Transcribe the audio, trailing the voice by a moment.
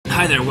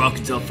Hi there,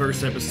 welcome to our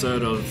first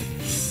episode of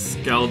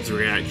Skeld's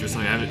React or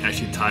something. I haven't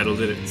actually titled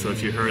it, so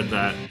if you heard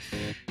that,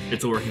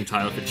 it's a working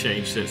title. If it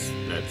changed, that's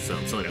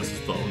someone else's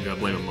fault. I'm gonna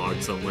blame a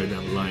mod somewhere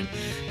down the line.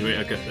 Anyway,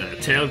 I've got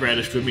Tail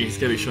Radish with me. He's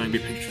gonna be showing me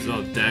pictures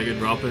of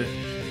Danganropa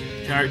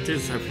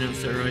characters. I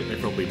pronounced that right? I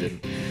probably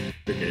didn't.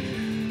 We're good.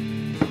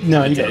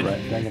 No, you got it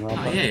right.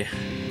 Danganropa. Oh, yeah.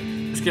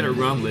 Let's get it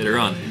wrong later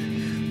on.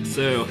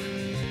 So,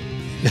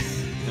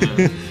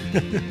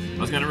 I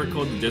was gonna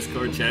record the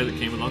Discord chat that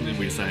came along, and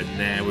we decided,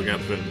 nah, we're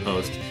gonna put it in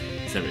post,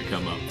 just have it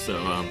come up. So,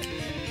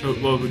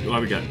 what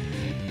we got?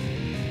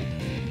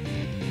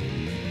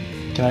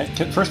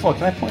 First of all,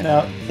 can I point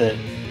out that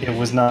it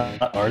was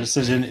not our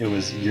decision? It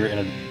was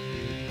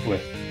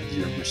with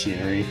your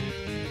machinery.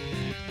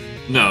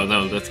 No,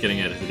 that's getting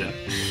edited out.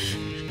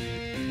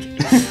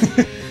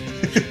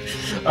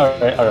 all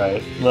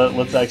right.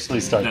 Let's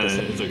actually start this.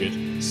 No, it's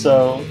okay.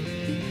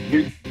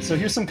 So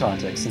here's some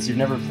context, since you've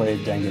never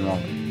played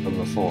Danganronpa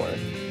before.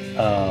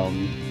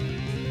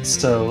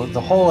 So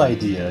the whole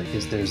idea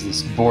is there's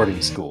this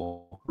boarding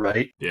school,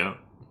 right? Yeah.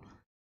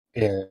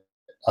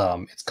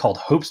 It's called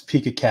Hope's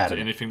Peak Academy.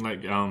 So anything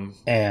like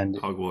and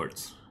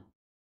Hogwarts?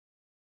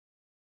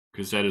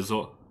 Because that is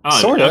all. Oh,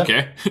 sorta.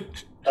 Okay.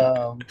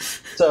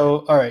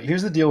 So all right,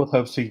 here's the deal with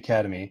Hope's Peak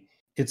Academy.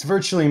 It's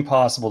virtually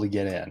impossible to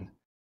get in.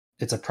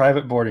 It's a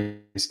private boarding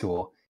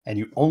school, and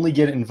you only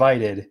get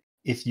invited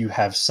if you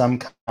have some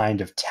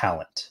kind of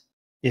talent.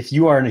 If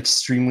you are an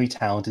extremely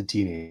talented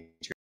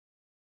teenager.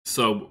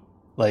 So,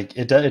 like,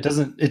 it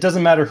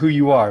doesn't matter who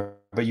you are,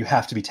 but you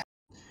have to be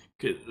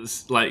talented.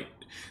 It's like,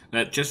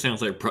 that just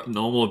sounds like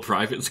normal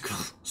private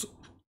schools.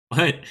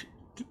 What?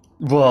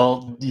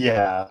 Well,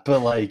 yeah, but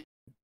like,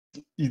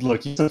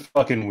 look, you're some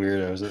fucking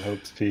weirdos at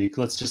Hope's Peak.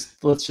 Let's just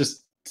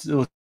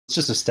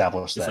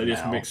establish that. So now.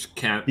 Just mix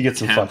camp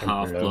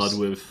Half-Blood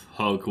with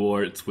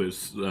Hogwarts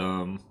with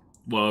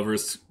whatever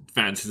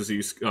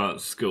fantasy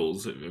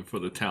schools for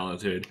the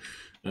talented.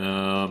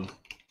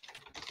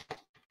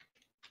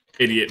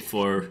 Idiot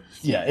for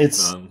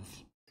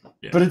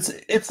but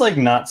it's like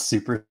not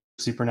supernatural.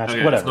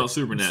 Okay, whatever. It's not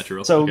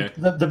supernatural. So okay.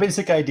 the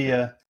basic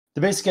idea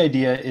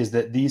is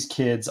that these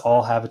kids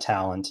all have a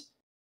talent,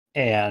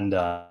 and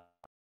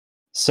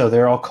so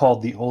they're all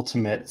called the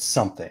ultimate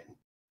something.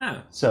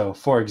 Oh. So,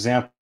 for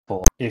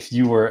example, if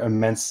you were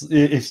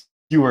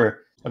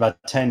about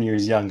 10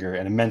 years younger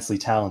and immensely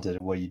talented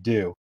at what you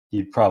do,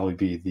 you'd probably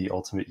be the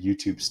ultimate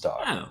YouTube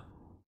star. Oh.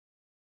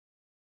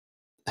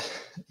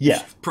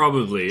 Yeah.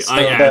 Probably. So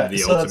I am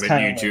the ultimate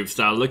YouTube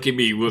star. star. Look at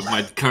me with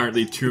my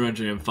currently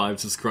 205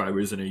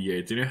 subscribers in a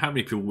year. Do you know how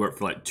many people work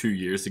for like 2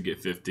 years to get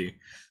 50?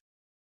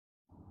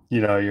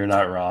 You know, you're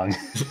not wrong.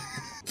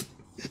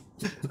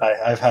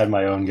 I've had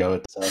my own go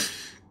at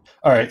stuff.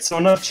 All right, so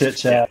enough chit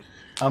chat.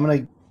 I'm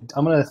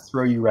gonna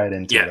throw you right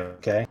into it.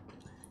 Okay.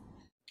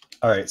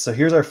 All right, so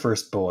here's our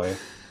first boy.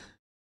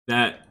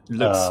 That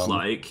looks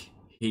like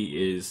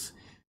he is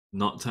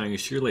not tying his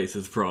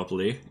shoelaces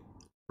properly.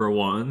 For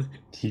one,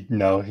 he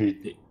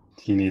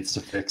needs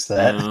to fix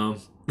that.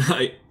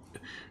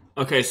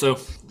 Okay, so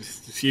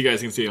you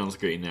guys can see it on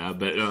screen now,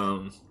 but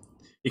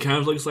he kind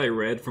of looks like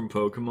Red from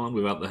Pokemon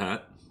without the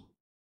hat.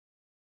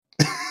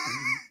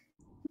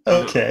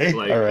 Okay,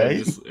 like, all right.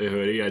 Just a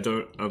hoodie. I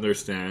don't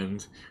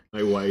understand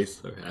why he's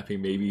so happy.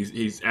 Maybe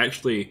he's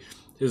actually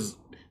his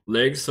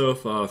legs so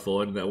far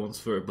forward, and that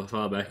one's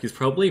far back. He's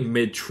probably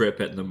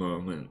mid-trip at the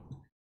moment,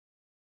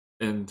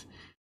 and.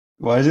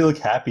 Why does he look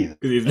happy?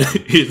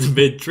 He's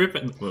mid-trip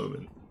at the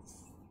moment.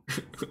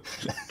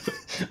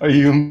 Are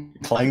you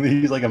implying that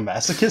he's like a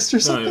masochist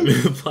or something? No,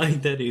 I'm implying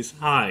that he's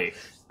high.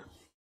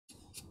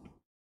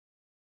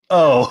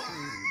 Oh.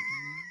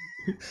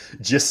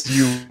 Just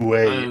you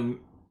wait.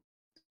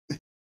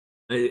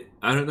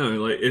 I don't know,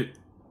 like,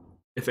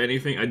 if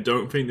anything, I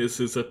don't think this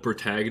is a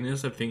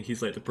protagonist. I think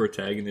he's like the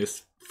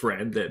protagonist's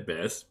friend at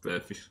best,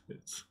 but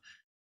it's...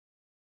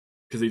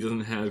 Because he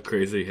doesn't have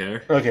crazy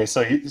hair. Okay,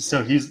 so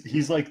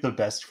he's like the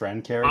best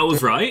friend character. I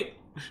was right.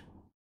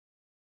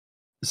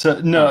 So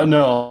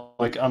no,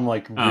 like I'm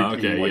like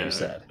repeating what you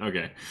said.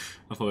 Okay,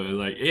 I thought it was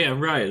like, yeah, I'm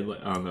right.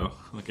 Like, I don't know.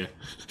 Okay.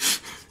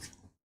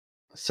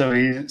 So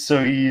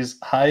he's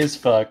high as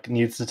fuck.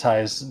 Needs to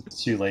tie his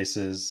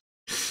shoelaces.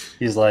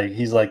 He's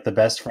like the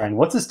best friend.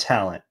 What's his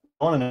talent?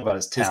 I want to know about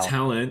his talent. His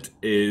talent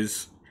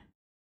is,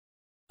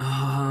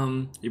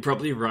 he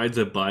probably rides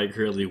a bike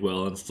really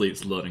well and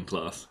sleeps a lot in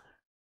class.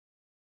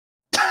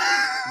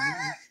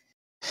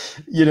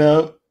 You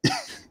know,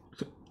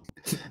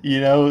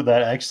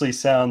 that actually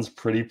sounds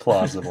pretty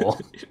plausible.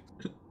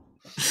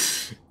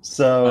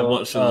 So I've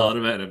watched a lot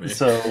of anime.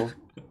 So,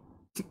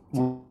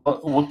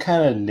 what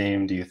kind of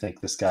name do you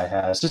think this guy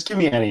has? Just give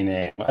me any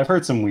name. I've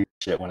heard some weird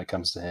shit when it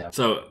comes to him.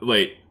 So,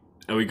 wait,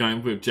 are we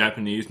going with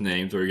Japanese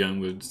names or are we going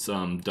with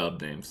some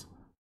dub names?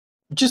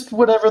 Just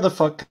whatever the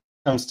fuck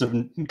comes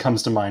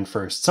to mind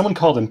first. Someone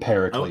called him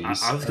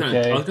Pericles. I was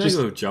gonna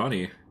go with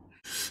Johnny.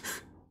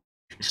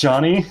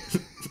 Johnny?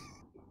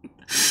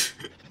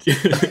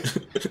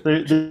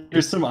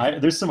 there's some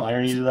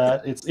irony to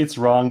that. It's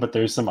wrong, but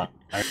there's some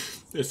irony.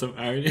 There's some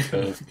irony.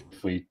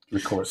 if we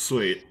record.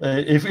 Sweet.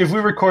 If we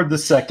record the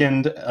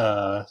second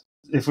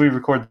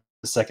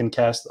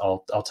cast,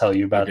 I'll tell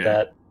you about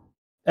that.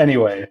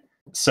 Anyway,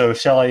 so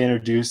shall I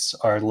introduce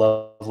our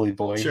lovely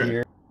boy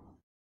here?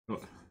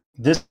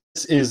 This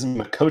is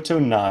Makoto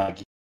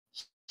Nagi.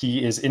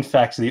 He is, in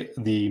fact,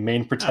 the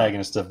main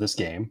protagonist of this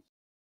game.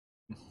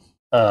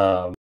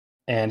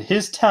 And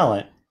his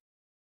talent,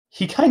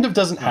 he kind of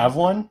doesn't have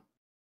one.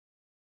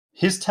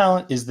 His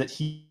talent is that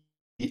he's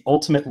the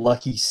ultimate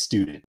lucky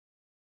student,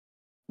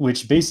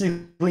 which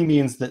basically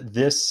means that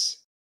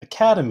this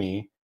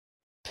academy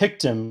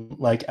picked him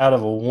like out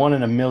of a 1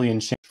 in a million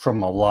chance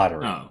from a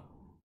lottery. Oh.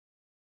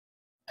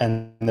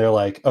 And they're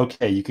like,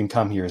 okay, you can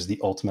come here as the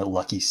ultimate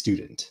lucky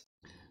student.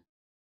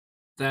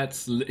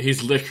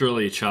 He's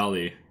literally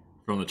Charlie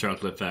from the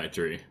Chocolate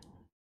Factory.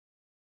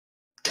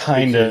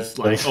 Kind of.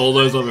 Like, all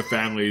those other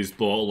families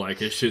bought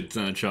like a shit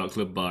ton of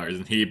chocolate bars,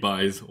 and he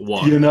buys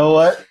one. You know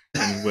what?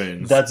 And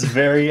wins. That's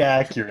very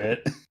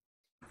accurate.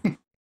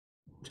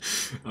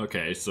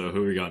 Okay, so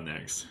who we got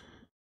next?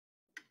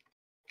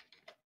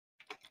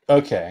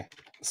 Okay,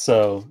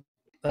 so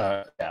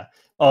yeah.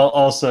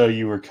 Also,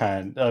 you were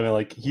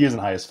like, he isn't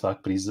high as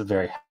fuck, but he's a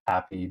very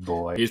happy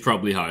boy. He's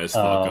probably high as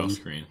fuck off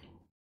screen.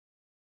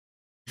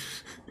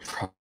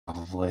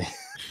 Probably.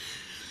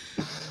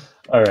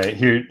 All right,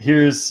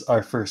 here's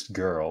our first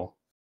girl.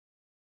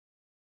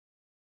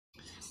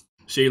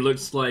 She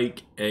looks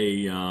like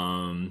a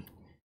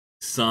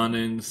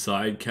Sonnen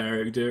side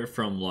character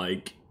from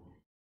like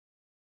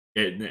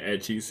an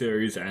ecchi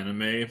series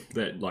anime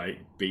that like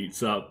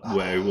beats up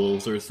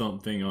werewolves or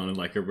something on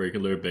like a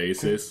regular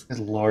basis. Good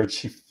lord,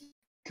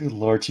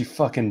 she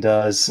fucking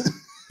does.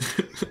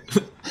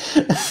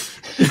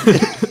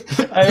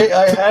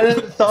 I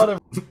hadn't thought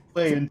of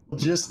it until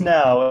just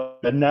now,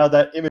 and now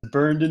that image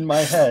burned in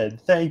my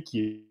head. Thank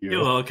you.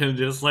 You're welcome.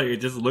 Just like, it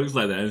just looks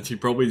like that, and she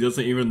probably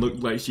doesn't even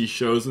look like she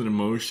shows an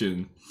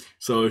emotion.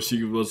 So if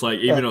she was like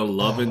even a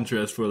love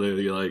interest for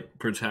the like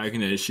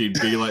protagonist, she'd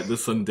be like the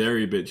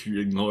tsundere bitch who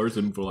ignores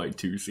him for like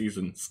 2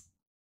 seasons.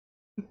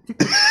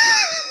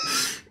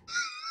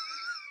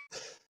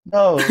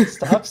 No,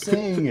 stop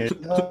saying it.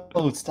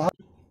 No, stop.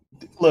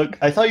 Look,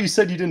 I thought you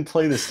said you didn't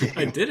play this game.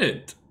 I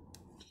didn't.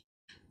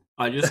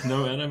 I just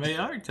know anime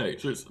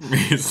archetypes for some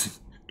reason.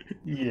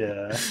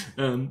 Yeah.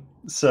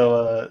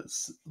 So,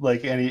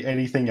 like,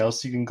 anything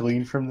else you can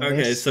glean from this?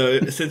 Okay, so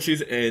since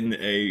she's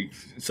in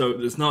so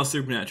it's not a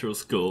supernatural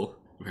school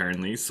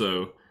apparently.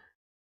 So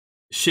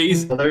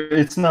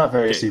it's not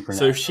very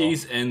supernatural. So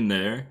she's in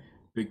there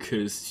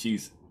because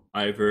she's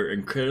either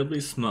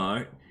incredibly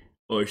smart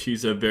or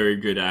she's a very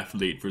good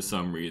athlete for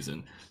some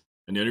reason.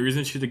 And the only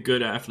reason she's a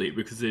good athlete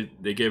because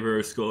they gave her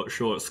a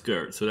short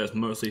skirt, so that's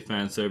mostly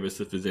fan service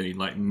if there's any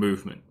like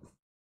movement.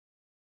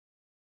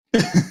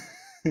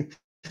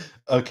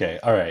 Okay,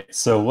 all right.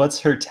 So what's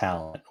her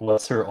talent?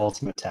 What's her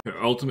ultimate talent?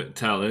 Her ultimate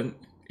talent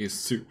is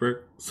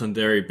super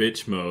tsundere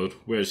bitch mode,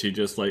 where she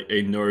just like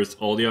ignores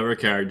all the other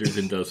characters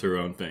and does her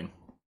own thing.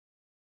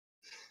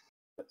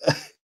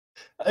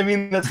 I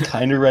mean, that's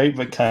kind of right,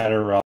 but kind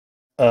of wrong.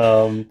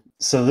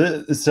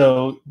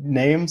 So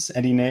names?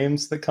 Any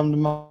names that come to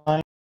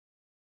mind?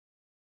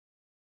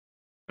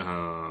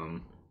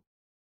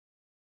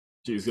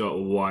 She's got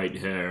white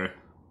hair,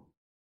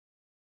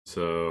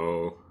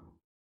 so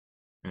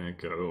I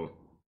go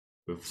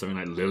with something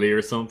like Lily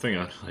or something.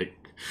 I like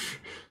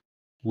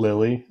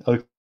Lily.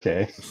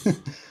 Okay.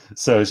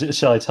 So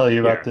shall I tell you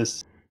about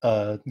this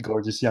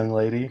gorgeous young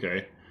lady?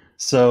 Okay.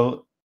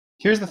 So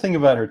here's the thing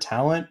about her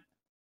talent.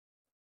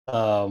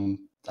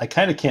 I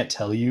kind of can't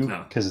tell you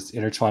because it's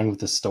intertwined with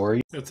the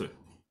story.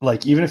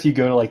 Like, even if you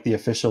go to like the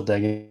official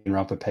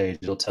Danganropa page,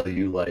 it'll tell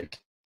you like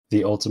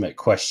the ultimate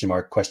question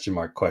mark.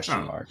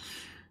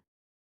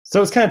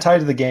 So it's kind of tied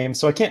to the game,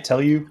 so I can't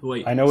tell you.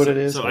 Wait, I know what it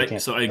is.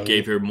 So I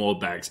gave her more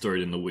backstory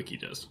than the wiki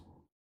does.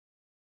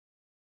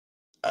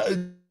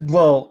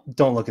 Well,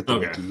 don't look at the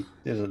wiki.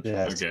 It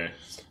has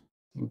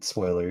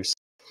spoilers.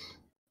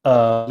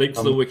 Link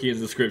to the wiki in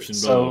the description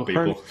below,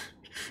 people.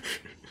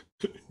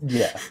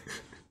 Yeah.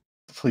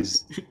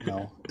 Please,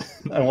 no.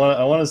 I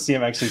want to see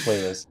him actually play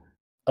this.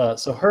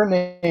 So her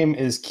name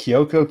is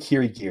Kyoko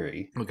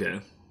Kirigiri. Okay.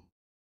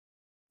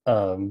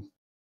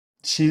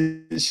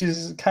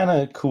 She's kind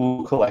of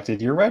cool,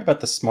 collected. You're right about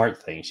the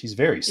smart thing. She's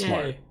very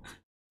smart.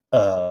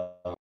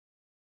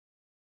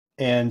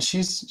 And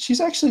she's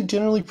actually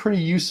generally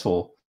pretty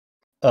useful.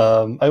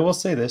 I will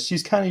say this: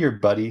 she's kind of your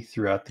buddy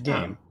throughout the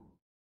game.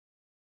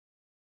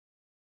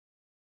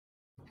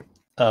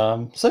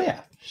 So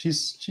yeah,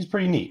 she's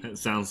pretty neat. That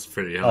sounds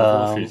pretty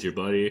helpful. She's your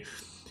buddy.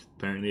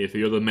 Apparently, if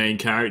you're the main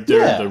character,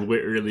 the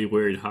really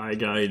weird high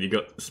guy, and you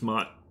got the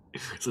smart,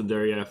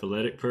 tsundere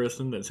athletic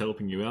person that's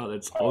helping you out,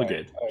 that's all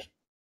good.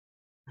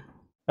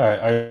 All right,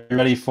 are you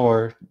ready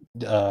for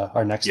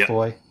our next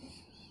boy?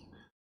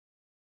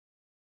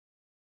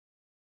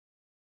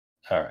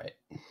 All right.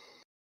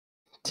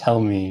 Tell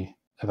me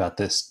about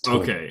this.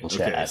 Okay.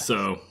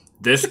 So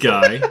this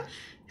guy,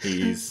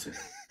 he's.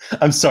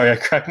 I'm sorry, I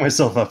cracked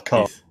myself up.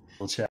 Call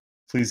chat.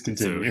 Please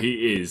continue. So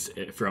he is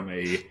from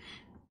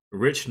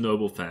rich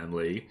noble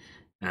family,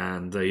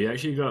 and he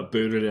actually got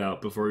booted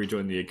out before he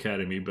joined the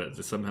academy, but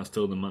they somehow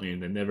stole the money,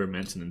 and they never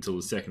mentioned until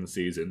the second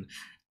season.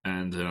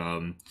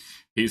 And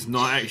he's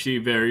not actually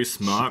very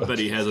smart, but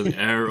he has an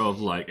air of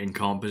like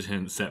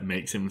incompetence that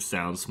makes him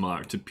sound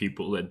smart to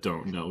people that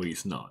don't know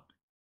he's not.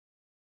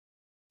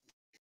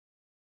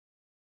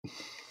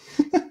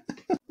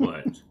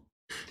 What?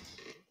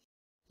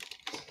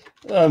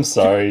 I'm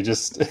sorry,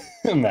 just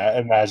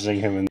imagining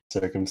him in the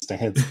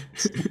circumstance.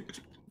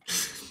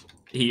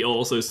 He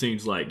also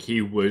seems like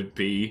he would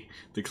be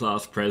the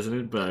class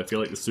president, but I feel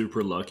like the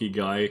super lucky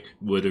guy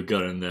would have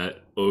gotten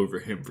that over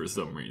him for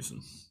some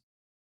reason.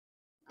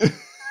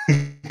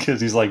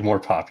 Because he's like more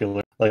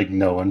popular. Like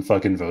no one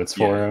fucking votes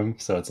for him.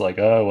 So it's like,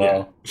 oh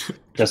well,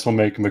 guess we'll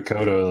make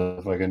Makoto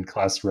the fucking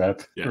class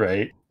rep,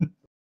 right?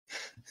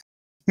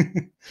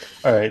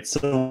 All right,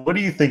 so what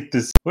do you think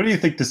this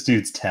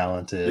dude's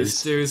talent is?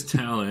 This dude's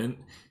talent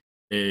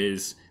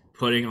is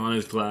putting on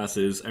his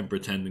glasses and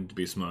pretending to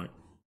be smart.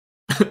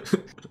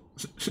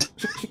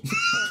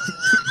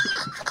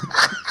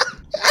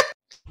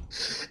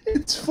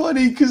 It's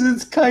funny because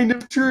it's kind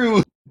of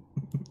true.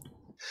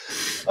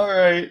 All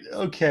right,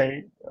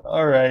 okay,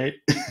 all right.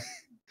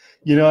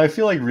 You know, I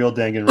feel like real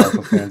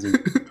Danganropa fans are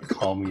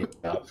call me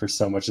out for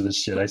so much of the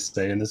shit I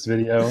say in this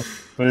video,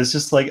 but it's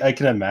just like I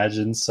can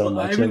imagine so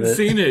much of it. I haven't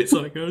seen it,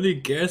 so I can only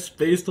guess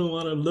based on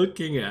what I'm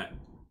looking at.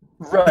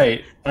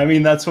 Right. I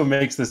mean, that's what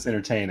makes this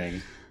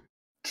entertaining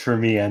for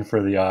me and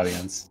for the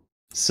audience.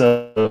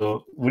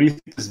 So, what do you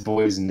think this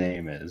boy's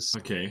name is?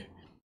 Okay.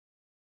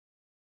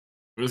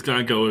 I'm just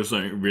gonna go with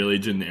something really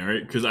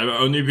generic because I've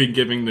only been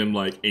giving them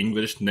like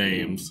English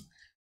names.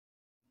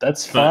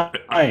 That's fine.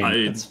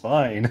 That's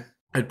fine.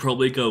 I'd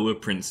probably go with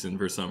Princeton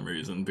for some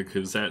reason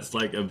because that's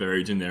like a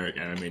very generic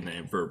anime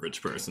name for a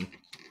rich person.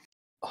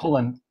 Hold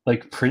on,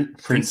 like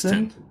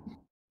Princeton?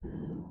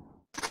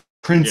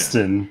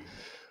 Princeton. Yeah.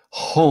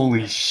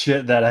 Holy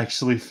shit, that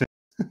actually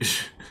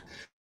fits.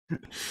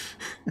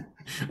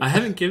 I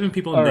haven't given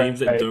people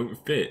names that don't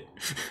fit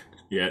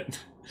yet.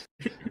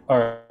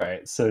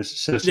 Alright, so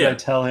should I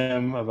tell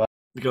him about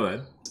Go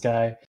ahead. This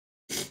guy?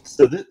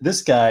 So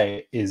this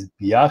guy is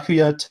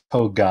Byakuya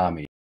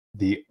Togami,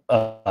 the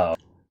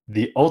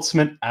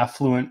ultimate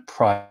affluent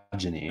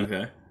progeny.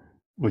 Okay.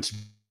 Which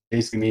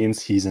basically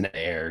means he's an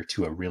heir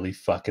to a really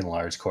fucking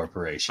large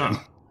corporation. Huh.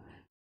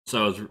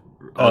 So I was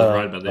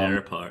right about the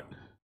heir part.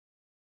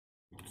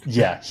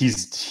 Yeah,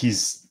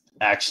 he's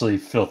actually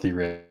filthy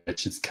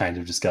rich. It's kind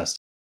of disgusting.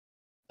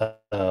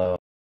 A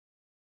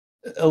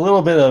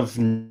little bit of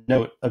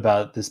note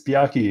about this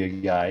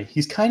Byakuya guy.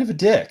 He's kind of a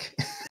dick.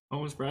 I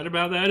was right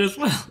about that as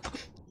well.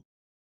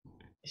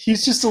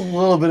 He's just a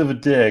little bit of a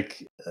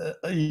dick.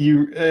 He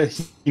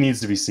needs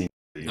to be seen.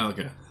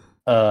 Okay.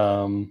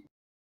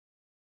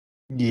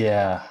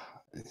 Yeah.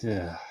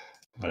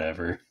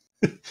 Whatever.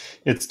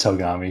 It's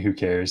Togami. Who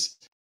cares?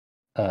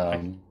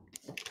 I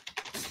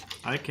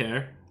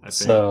care. I think.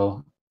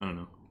 So I don't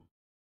know.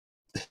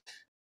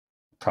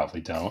 Probably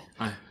don't.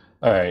 All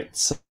right.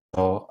 So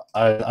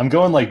I'm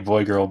going like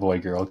boy girl.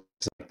 Like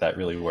that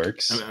really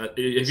works. I mean,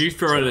 if you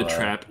throw in a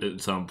trap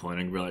at some point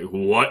and be like,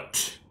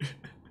 "What?"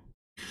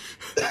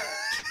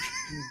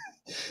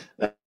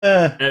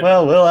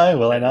 Well, will I?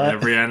 Will I not?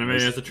 Every anime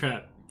has a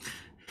trap.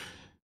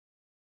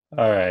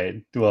 All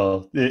right.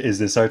 Well, is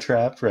this our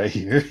trap right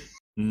here?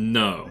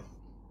 No,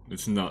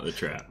 it's not the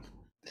trap.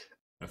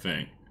 I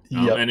think.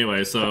 Yep.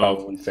 Anyway,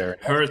 so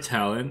her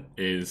talent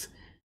is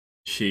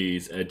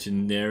she's a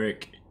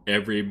generic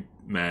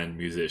everyman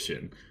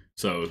musician.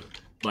 So,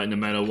 like, no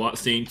matter what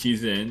scene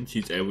she's in,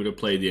 she's able to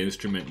play the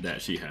instrument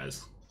that she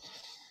has.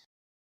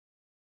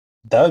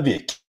 That would be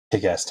a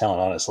kick-ass talent,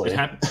 honestly.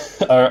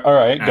 All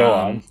right, go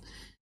on.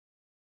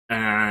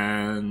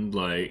 And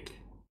like,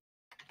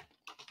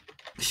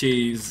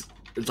 she's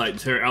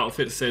like her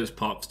outfit says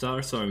pop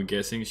star, so I'm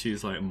guessing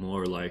she's like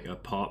more like a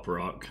pop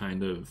rock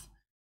kind of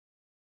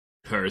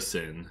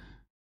person,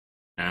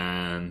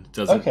 and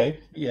doesn't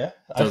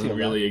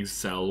really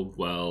excel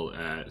well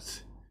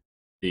at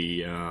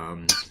the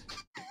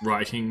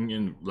writing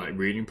and like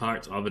reading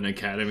parts of an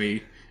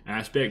academy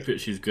aspect, but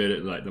she's good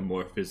at like the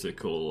more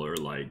physical or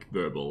like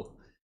verbal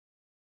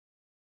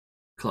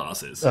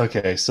classes.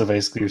 Okay, so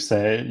basically you're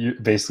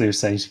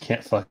saying she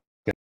can't fuck.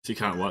 She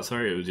can't what?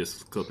 Sorry, it was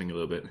just clipping a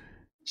little bit.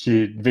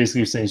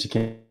 You're saying she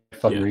can't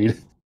fucking read.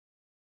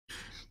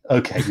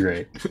 Okay,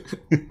 great.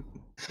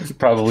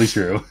 Probably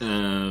true.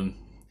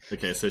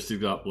 Okay, so she's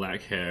got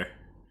black hair,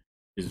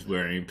 she's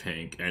wearing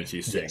pink, and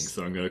she sings. Yes.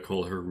 So I'm gonna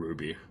call her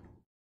Ruby.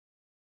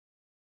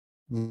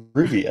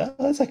 Ruby,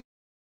 that's like.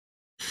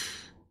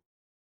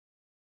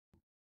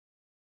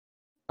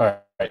 All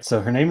right,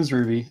 so her name is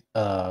Ruby.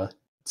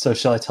 So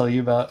shall I tell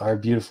you about our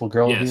beautiful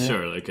girl? Yeah, here?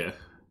 Sure. Okay.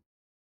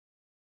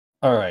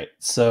 All right,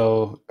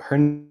 so her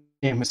name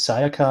is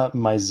Sayaka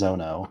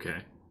Maizono. Okay.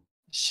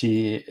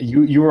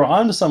 You were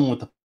on to something with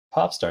the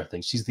pop star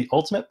thing. She's the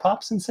ultimate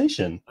pop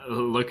sensation.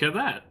 Look at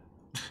that.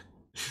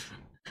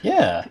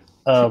 Yeah.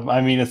 I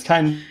mean, it's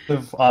kind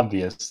of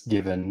obvious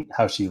given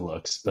how she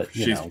looks, but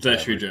she's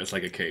actually dressed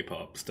like a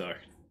K-pop star.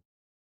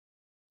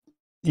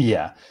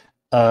 Yeah.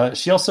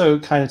 She also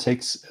kind of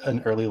takes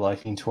an early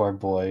liking to our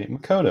boy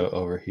Makoto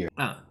over here.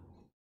 Ah,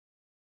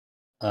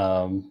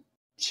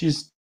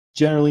 She's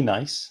generally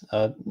nice.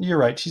 You're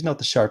right. She's not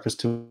the sharpest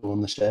tool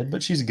in the shed,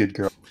 but she's a good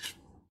girl.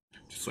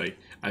 just like,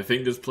 I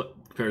think this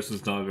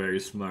person's not very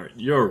smart.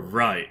 You're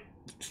right.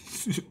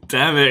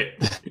 Damn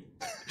it.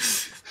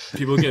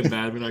 People get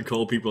mad when I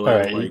call people All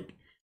out, right.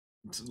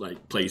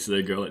 like places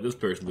they go, like, this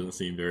person doesn't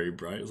seem very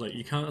bright. It's like,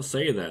 you can't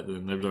say that,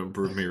 then they don't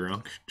prove me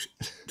wrong.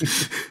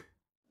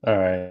 All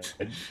right.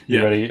 You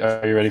Yeah, ready?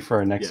 Are you ready for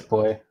our yeah. next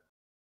boy?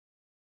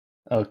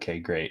 Okay,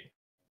 great.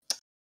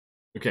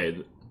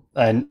 Okay,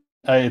 And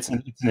it's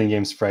an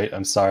in-game sprite.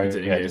 I'm it's sorry.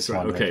 in I game, just right?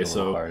 wanted to make Okay, it a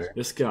little so harder.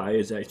 this guy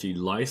is actually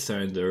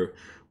Lysander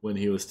when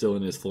he was still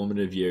in his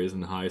formative years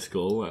in high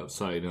school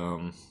outside,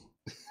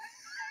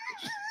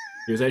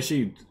 he was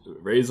actually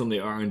raised on the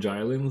Orange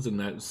Islands, and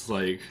that's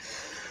like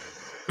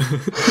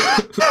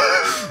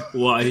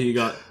why he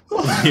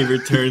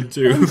returned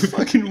to I'm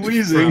fucking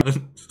wheezing.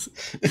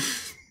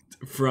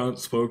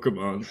 France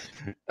Pokemon.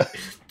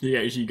 He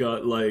actually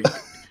got like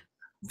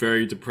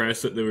very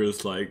depressed that there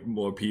was like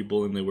more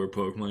people than there were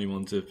Pokemon. He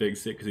wanted to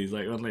fix it because he's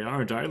like, on the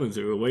Orange Islands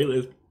there were way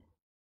less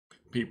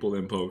people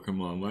in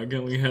Pokemon. Why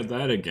can't we have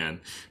that again?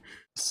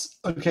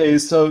 Okay,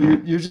 so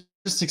you're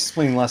just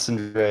explaining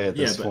Lesson Dre at Yeah,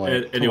 this but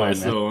point. Come anyway, on,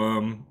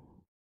 man.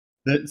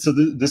 so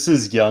This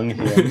is young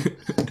him.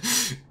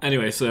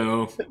 anyway,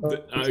 so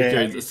Okay,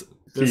 okay, I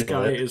this feel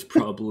guy it. is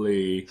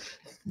probably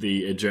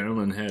the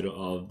adrenaline head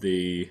of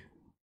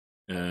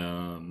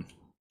um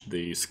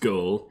the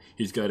school.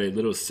 He's got a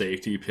little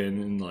safety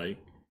pin in like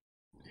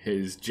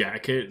his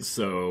jacket,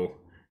 so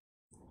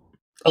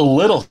A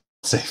little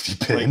safety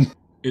like pin.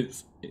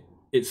 it's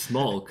it's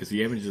small because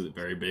the image isn't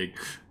very big.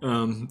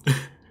 Um,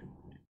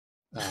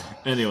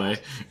 anyway,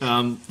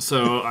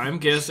 so I'm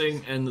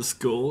guessing in the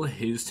school,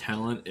 his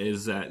talent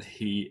is that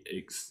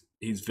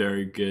he's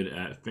very good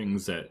at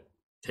things that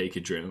take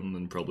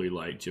adrenaline, probably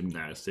like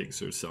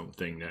gymnastics or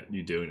something that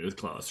you do in his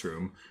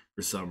classroom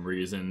for some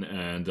reason,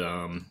 and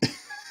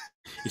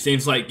he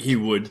seems like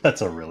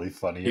That's a really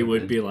funny he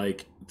would image. be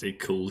like the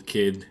cool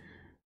kid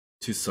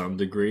to some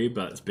degree,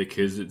 but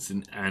because it's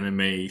an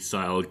anime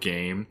style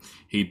game,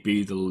 he'd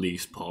be the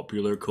least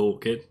popular cool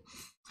kid.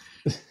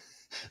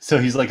 So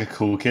he's like a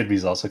cool kid, but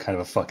he's also kind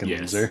of a fucking Yes.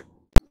 loser.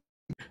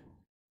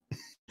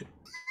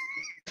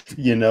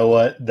 You know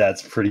what?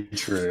 That's pretty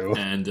true.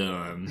 And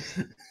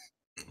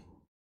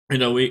I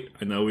know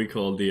we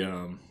called the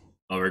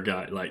other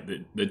guy like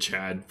the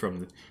Chad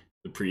from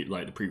the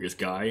previous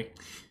guy,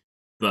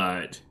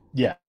 but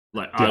Yeah,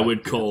 like I yeah, would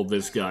yeah. call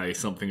this guy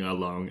something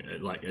along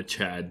like a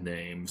Chad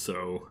name,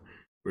 so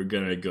we're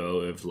gonna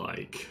go with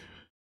like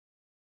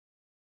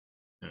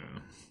uh,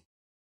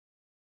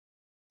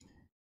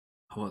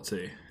 what's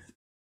he?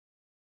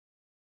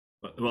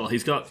 Well,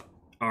 he's got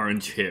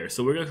orange hair,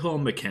 so we're gonna call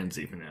him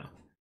Mackenzie for now.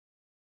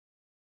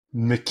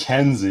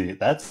 Mackenzie.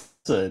 That's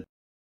a.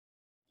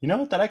 You know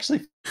what? That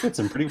actually fits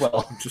him pretty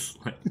well.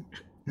 Just like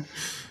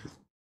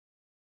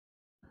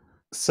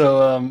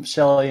So,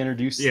 shall I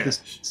introduce yeah,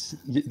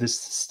 this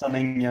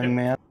stunning young yep.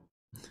 man?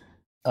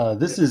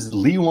 This is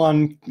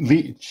Leon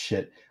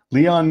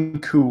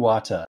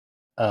Kuwata.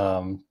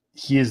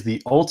 He is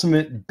the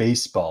ultimate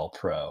baseball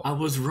pro. I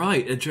was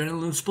right.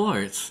 Adrenaline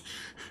Sports.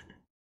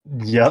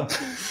 Yep.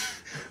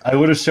 I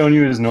would have shown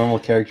you his normal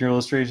character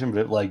illustration, but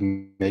it like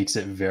makes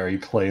it very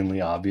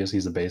plainly obvious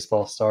he's a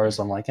baseball star.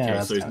 So I'm like, Okay,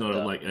 that's so he's kind of not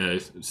dumb. like a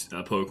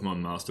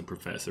Pokemon Master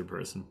Professor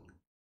person.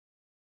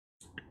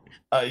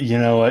 You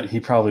know what? He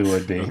probably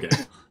would be. Okay.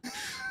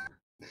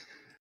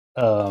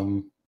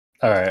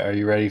 All right. Are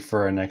you ready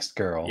for our next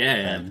girl?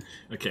 Yeah.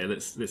 Okay.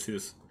 Let's see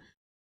this.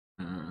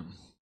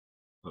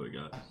 What we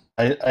got?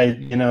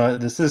 You know,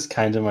 this is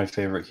kind of my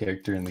favorite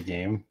character in the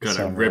game. Gotta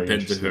So I'm rip really into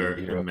interested her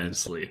to hear what you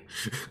say. immensely.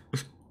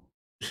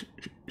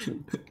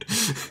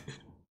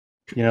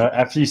 You know,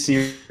 after you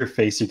see her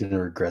face, you're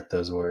gonna regret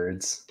those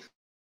words.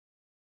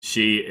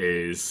 She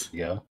is There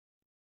you go.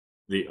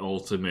 the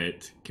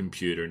ultimate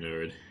computer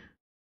nerd,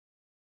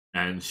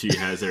 and she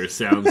has her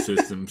sound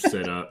system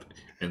set up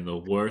in the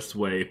worst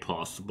way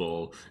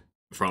possible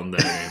from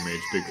that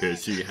image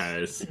because she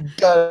has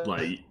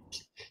like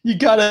You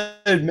gotta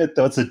admit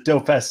though, it's a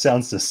dope ass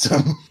sound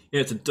system.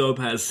 yeah, it's a dope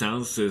ass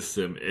sound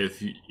system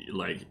if you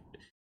like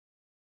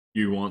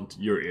you want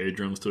your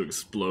eardrums to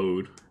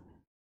explode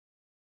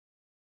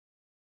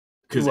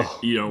because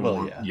you don't well,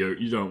 want yeah.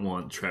 you don't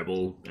want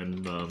treble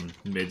and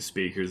mid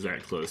speakers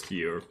that close to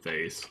your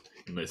face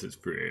unless it's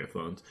through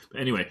earphones.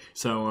 But anyway,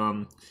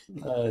 so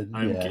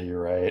Yeah,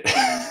 you're right.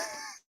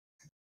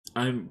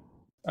 I'm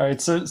All right,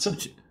 so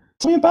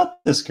tell me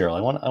about this girl.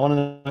 I want to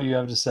know what you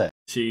have to say.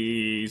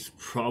 she's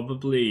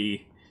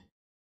probably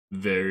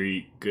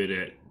very good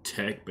at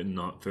tech, but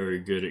not very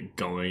good at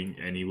going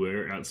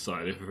anywhere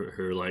outside of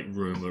her like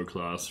room or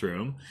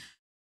classroom.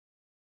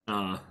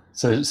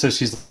 So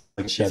she's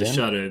like She's shut a in.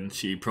 shut-in.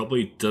 She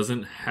probably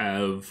doesn't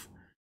have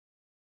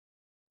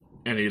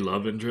any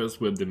love interest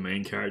with the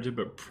main character,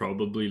 but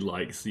probably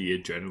likes the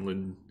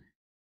adrenaline,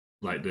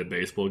 like the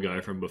baseball guy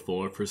from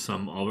before, for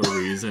some other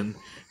reason.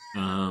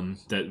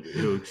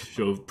 That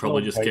she'll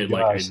probably Oh just my get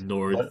like gosh.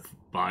 ignored What?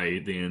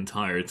 by the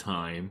entire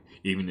time,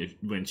 even if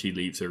when she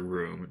leaves her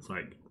room. It's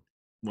like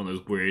one of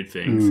those weird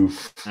things.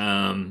 Oof.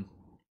 Um,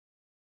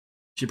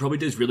 she probably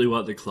does really well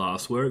at the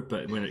classwork,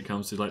 but when it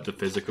comes to like the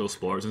physical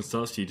sports and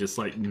stuff, she just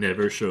like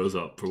never shows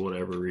up for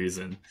whatever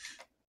reason.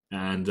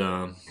 And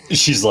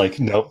She's like,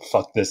 nope,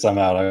 fuck this, I'm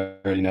out. I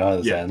already know how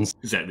this yeah, ends.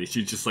 exactly.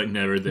 She's just like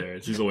never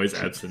there. She's always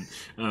absent.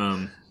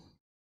 Um,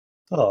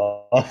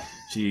 Oh,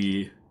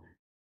 she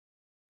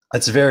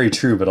that's very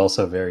true, but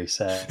also very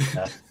sad.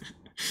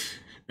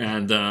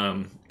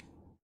 and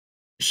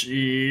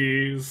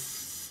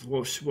she's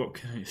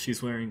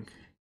she's wearing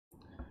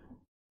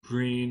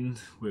green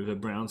with a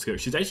brown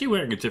skirt. She's actually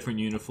wearing a different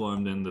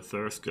uniform than the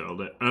first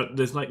girl.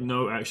 There's like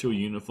no actual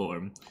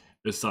uniform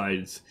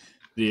besides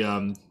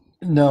the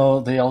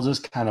No, they all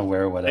just kind of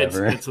wear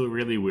whatever. It's a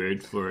really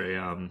weird for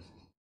a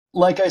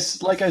Like I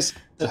said,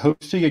 Hope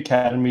Peak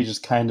Academy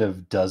just kind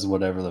of does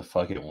whatever the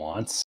fuck it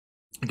wants.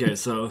 Okay,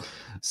 so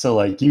So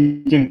like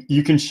you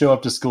can show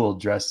up to school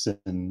dressed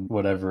in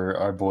whatever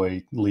our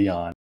boy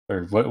Leon,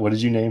 or what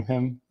did you name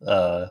him?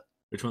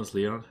 Which one's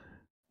Leon?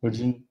 What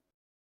did you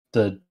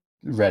the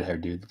red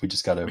haired dude we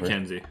just got over?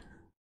 Mackenzie.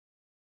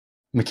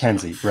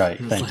 Mackenzie, right?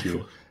 Thank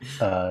you.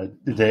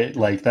 They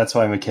like that's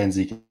why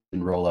Mackenzie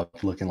can roll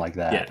up looking like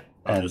that, Yeah,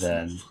 and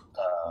then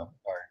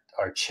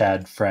our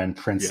Chad friend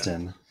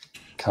Princeton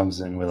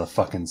comes in with a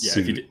fucking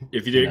suit.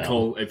 If you didn't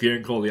call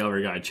the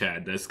other guy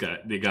Chad,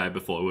 the guy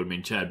before would have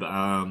been Chad.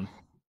 But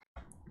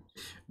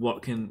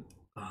what can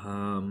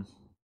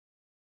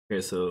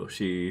okay, so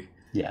she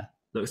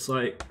looks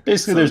like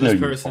basically there's no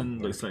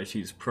person looks like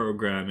she's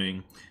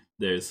programming.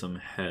 There's some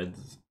head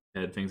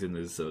things in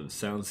this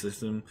sound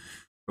system.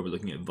 Probably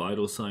looking at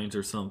vital signs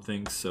or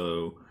something.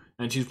 So,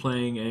 and she's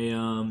playing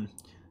a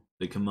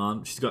the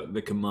command. She's got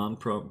the command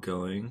prompt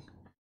going,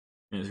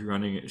 and it's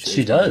running.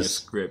 She does running a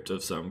script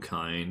of some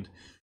kind.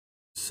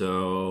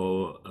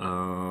 So,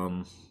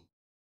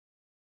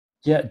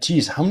 yeah.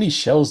 Geez, how many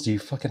shells do you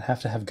fucking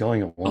have to have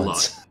going at once? A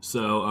lot.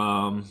 So,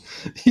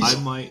 I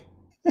might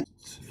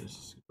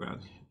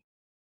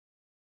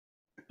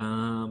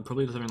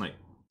probably something like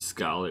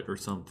Scarlet or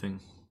something.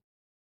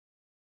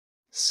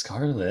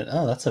 Scarlet.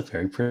 Oh, that's a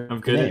very pretty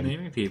I'm good name. at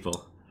naming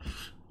people.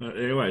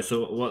 Anyway,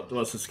 so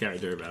what's this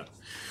character about?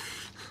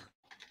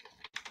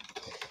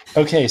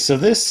 Okay, so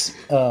this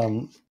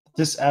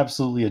this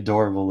absolutely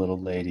adorable little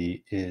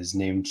lady is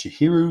named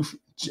Chihiro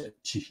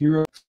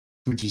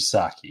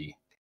Fujisaki.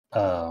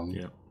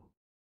 Yeah.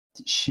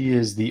 She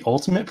is the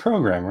ultimate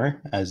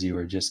programmer, as you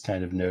were just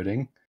kind of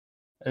noting.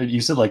 You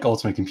said like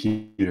ultimate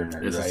computer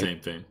nerd, it's right? The same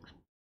thing.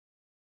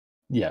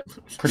 Yeah,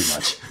 pretty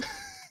much.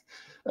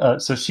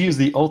 So she is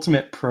the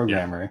ultimate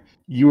programmer. Yeah.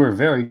 You are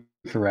very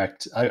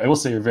correct. I will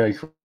say you're very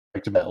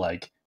correct about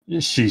like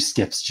she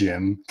skips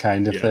gym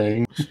kind of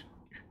thing.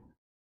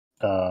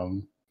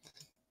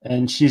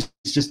 And she's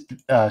just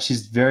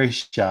she's very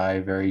shy,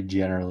 very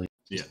generally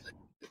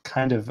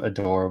kind of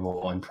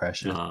adorable and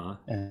precious,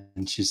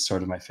 and she's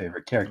sort of my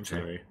favorite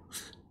character.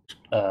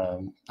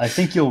 I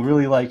think you'll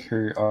really like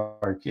her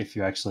arc if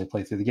you actually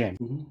play through the game.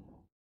 Mm-hmm.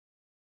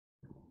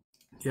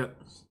 Yep.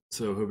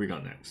 So who we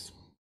got next?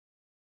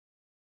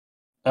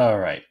 All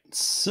right.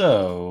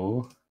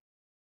 So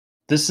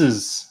this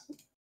is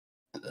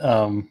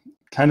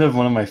kind of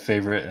one of my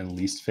favorite and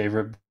least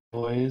favorite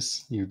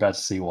boys. You're about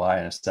to see why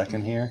in a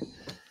second here.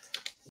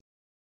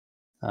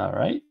 All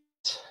right.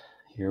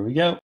 Here we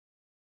go.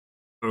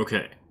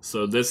 Okay.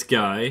 So this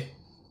guy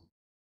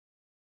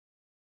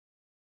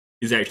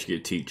is actually a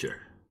teacher.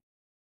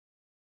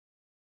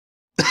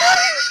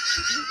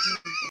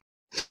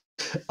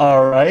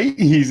 All right.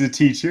 He's a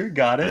teacher.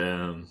 Got it.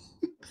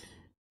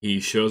 He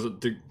shows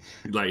up to,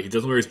 like, he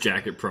doesn't wear his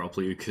jacket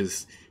properly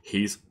because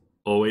he's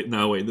I'm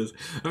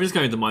just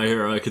going to My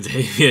Hero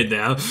Academia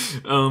now.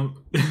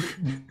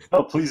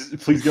 Oh,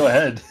 please go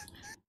ahead.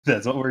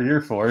 That's what we're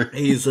here for.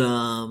 He's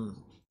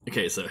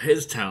okay, so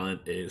his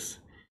talent is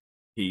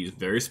he's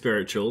very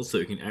spiritual, so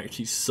he can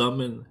actually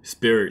summon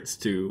spirits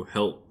to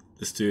help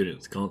the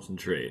students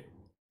concentrate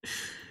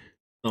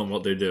on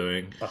what they're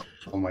doing.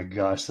 Oh my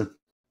gosh,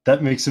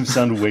 that makes him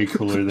sound way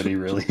cooler than he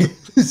really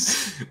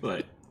is.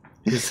 Like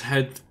his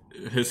hair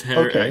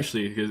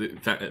actually, because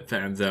it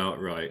fans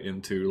out right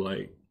into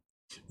like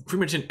pretty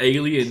much an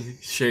alien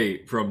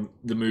shape from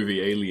the movie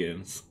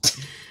Aliens.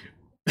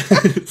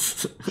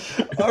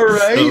 All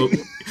right. So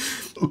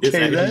it's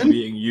actually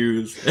being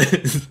used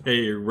as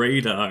a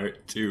radar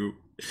to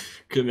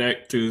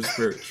connect to the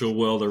spiritual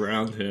world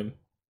around him.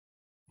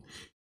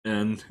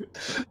 And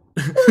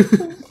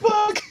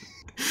fuck.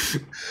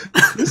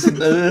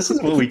 This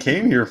is what we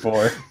came here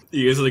for.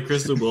 He uses a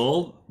crystal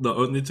ball not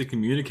only to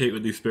communicate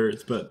with these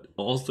spirits, but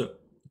also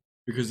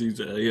because he's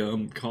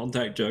a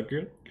contact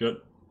juggler.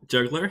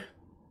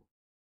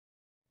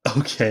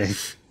 Okay.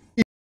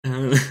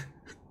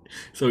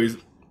 So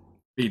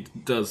he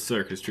does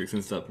circus tricks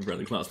and stuff in front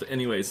of the class. But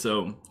anyway,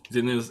 so he's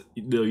in this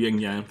little yin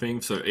yang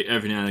thing. So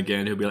every now and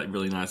again he'll be like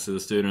really nice to the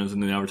students,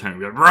 and then every time he'll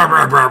be like rah,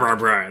 rah, rah, rah,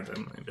 rah, and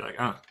then he'll be like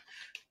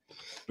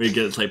where he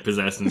gets like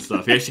possessed and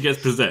stuff. He actually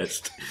gets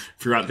possessed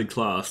throughout the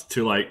class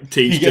to like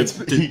teach. He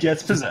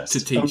gets possessed to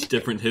teach okay.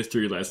 different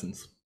history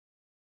lessons.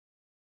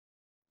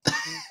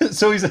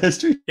 So he's a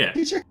history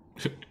teacher.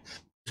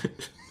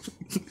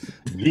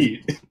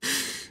 Neat.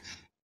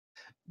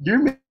 You're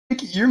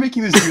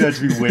making this dude out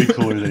to be way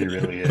cooler than he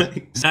really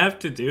is. I have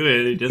to do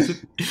it. He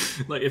doesn't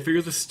like if he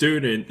was a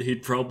student,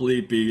 he'd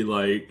probably be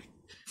like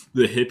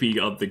the hippie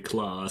of the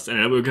class. And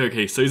I would go,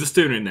 okay, so he's a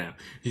student now.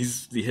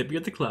 He's the hippie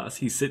of the class.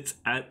 He sits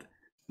at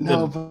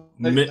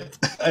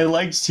I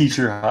liked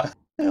teacher. I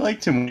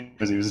liked him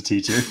because he was a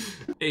teacher.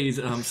 He's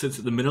sits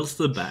at the middle to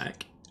the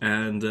back,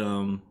 and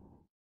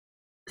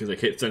because I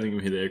keep sending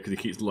him there because he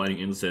keeps lighting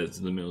incense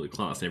in the middle of the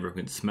class, and everyone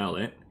can smell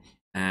it.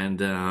 And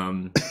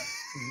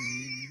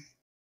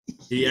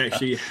he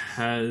actually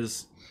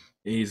has.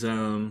 He's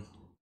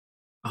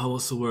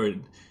what's the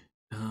word?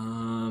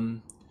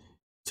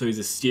 So he's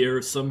a seer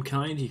of some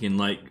kind. He can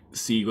like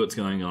see what's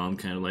going on,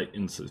 kind of like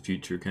into the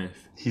future, kind of.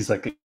 He's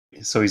like a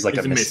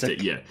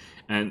mystic, yeah.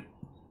 And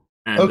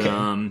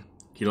okay.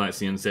 He likes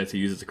the incense. He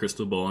uses a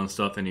crystal ball and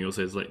stuff, and he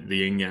also has like the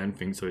yin yang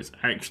thing. So he's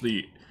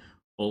actually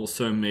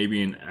also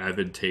maybe an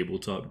avid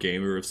tabletop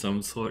gamer of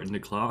some sort in the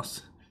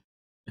class.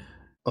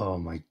 Oh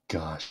my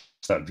gosh,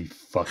 that'd be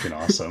fucking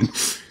awesome.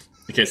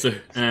 Okay, so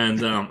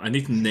and I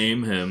need to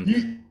name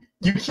him.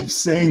 You keep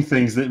saying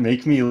things that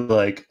make me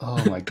like,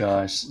 oh my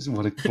gosh,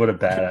 what a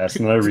badass,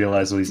 and then I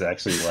realize what he's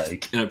actually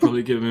like. And I'd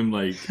probably give him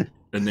like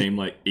a name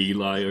like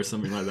Eli or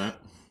something like that.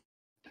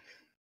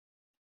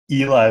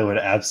 Eli would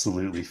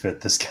absolutely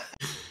fit this guy.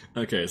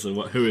 Okay, so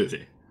who is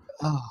he?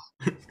 Oh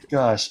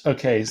gosh.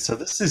 Okay, so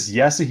this is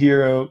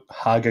Yasuhiro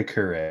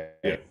Hagakure.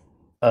 Yeah.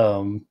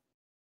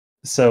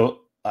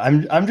 So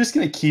I'm just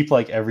gonna keep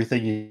like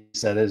everything you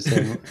said as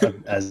him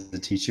as a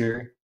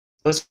teacher.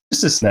 Let's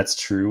just assume that's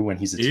true when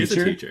he's a teacher. He's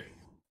a teacher.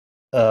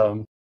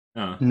 No,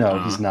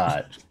 he's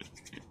not.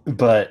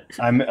 But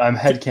I'm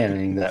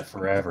headcanoning that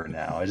forever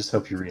now. I just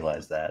hope you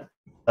realize that.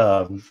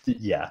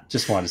 Yeah,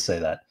 just wanted to say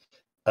that.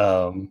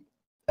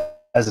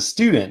 As a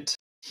student,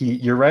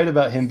 you're right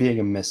about him being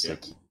a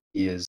mystic. Yeah.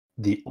 He is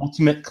the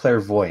ultimate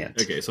clairvoyant.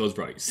 Okay, so I was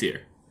right.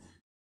 Seer.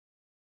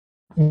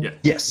 Yeah.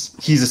 Yes,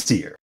 he's a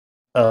seer.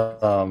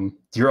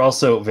 You're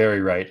also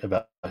very right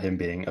about him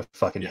being a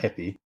fucking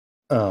hippie.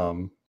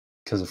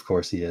 Because of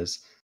course he is.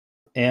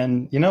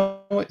 And you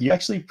know what? You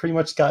actually pretty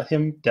much got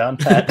him down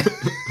pat.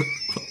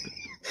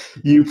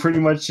 You pretty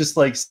much just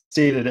like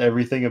stated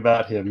everything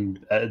about him,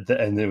 and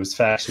it was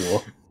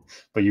factual,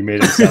 but you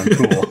made it sound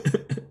cool.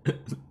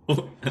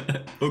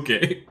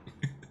 Okay.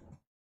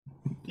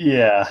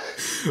 Yeah.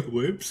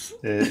 Whoops.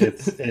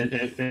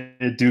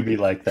 It do be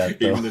like that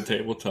though. Even the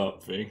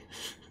tabletop thing.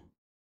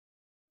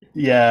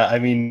 Yeah, I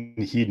mean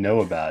he'd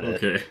know about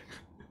it. Okay.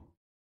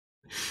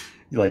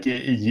 Like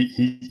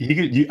he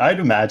could. I'd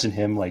imagine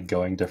him like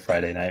going to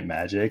Friday Night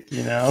Magic.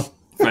 You know.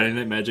 Friday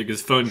Night Magic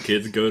is fun,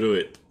 kids. Go to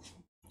it.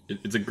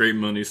 It's a great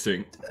money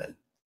thing.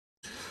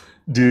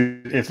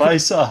 Dude, if I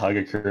saw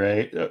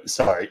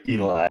Hagakure,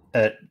 Eli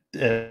at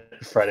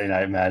Friday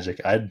Night Magic,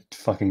 I'd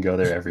fucking go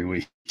there every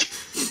week.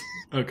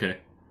 Okay,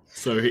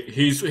 so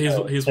he's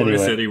what I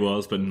said he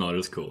was, but not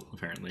as cool,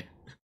 apparently.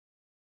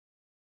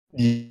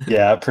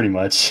 Yeah, pretty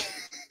much.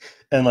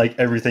 And like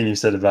everything you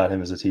said about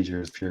him as a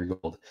teacher is pure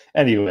gold.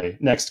 Anyway,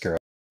 next girl,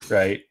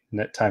 right?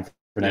 Time for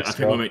next girl. I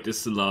think we'll make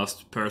this the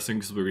last person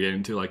because we're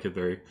getting to like a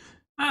very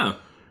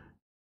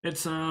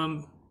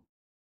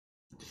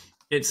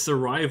it's the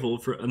rival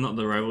for not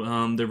the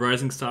rival the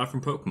rising star from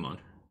Pokemon.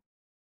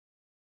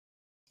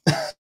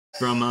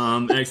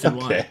 From X and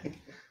Y.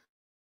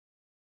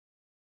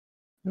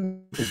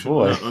 Oh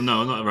boy.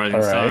 No, not the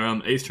rising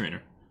star. Ace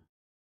Trainer.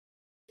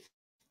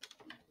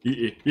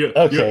 Yeah.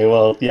 Okay,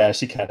 well, yeah,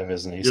 she kind of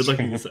is an Ace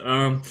Trainer.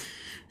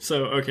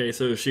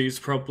 So she's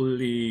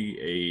probably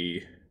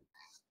a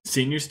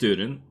senior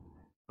student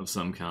of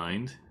some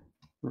kind.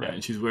 Right.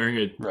 And she's wearing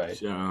a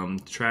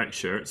track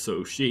shirt,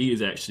 so she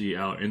is actually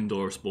our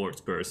indoor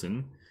sports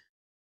person.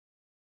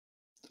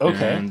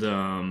 Okay.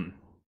 And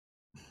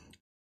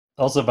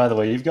also, by the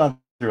way, you've gone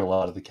through a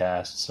lot of the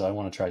cast, so I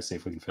want to try to see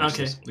if we can finish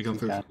this.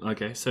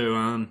 Okay,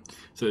 so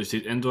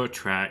she's indoor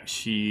track.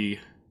 She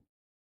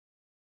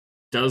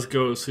does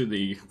go through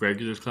the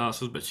regular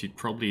classes, but she'd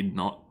probably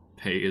not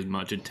pay as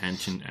much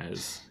attention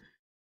as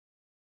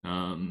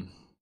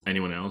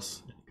anyone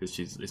else because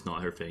it's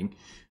not her thing.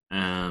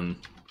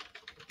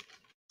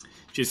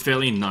 She's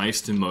fairly nice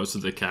to most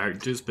of the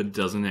characters, but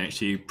doesn't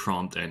actually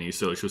prompt any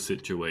social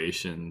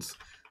situations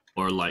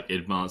or like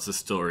advance the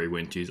story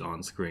when she's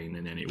on screen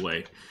in any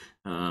way.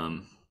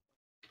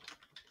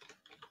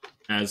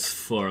 As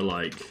for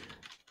like,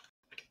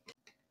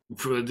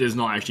 there's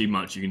not actually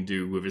much you can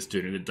do with a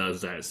student that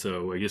does that,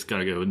 so I just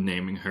gotta go with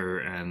naming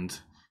her and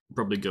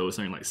probably go with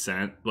something like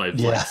like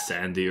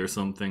Sandy or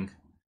something.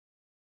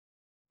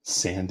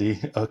 Sandy,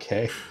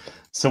 okay.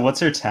 So what's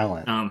her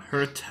talent?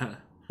 Her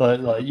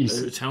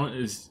talent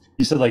is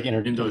you said like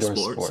indoor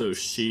sports, so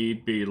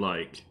she'd be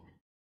like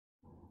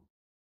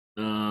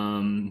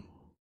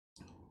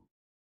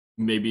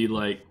maybe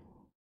like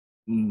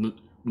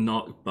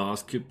not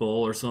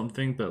basketball or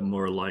something, but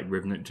more like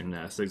rhythmic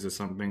gymnastics or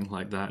something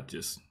like that.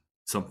 Just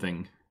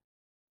something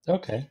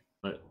Okay.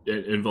 that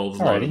it involves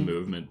a lot of Alrighty.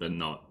 movement, but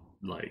not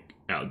like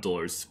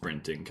outdoors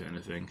sprinting kind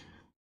of thing.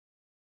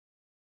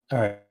 All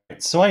right.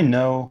 So I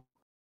know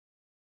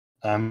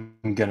I'm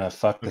gonna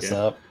fuck this Okay.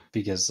 up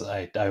because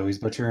I always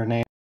butcher her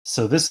name.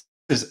 So this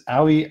is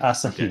Aoi Okay.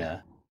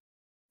 Asahina.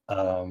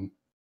 Um,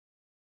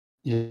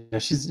 yeah,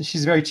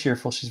 she's very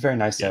cheerful. She's very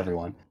nice to Yeah.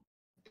 everyone.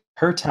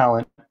 Her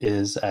talent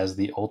is as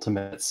the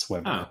ultimate Oh,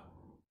 swimmer.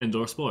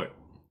 indoor sport.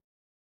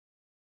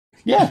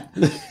 Yeah,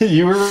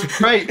 you were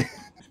right.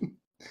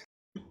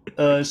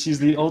 She's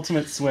the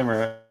ultimate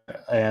swimmer,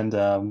 and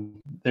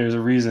there's a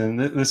reason.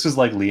 This was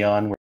like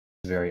Leon, where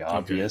it's very Okay.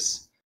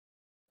 obvious.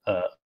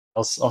 Uh,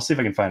 I'll see if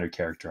I can find her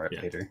character art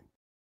Yeah. later.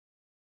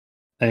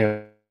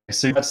 Anyway,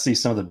 so you got to see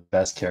some of the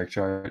best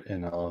character art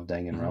in all of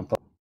Danganronpa.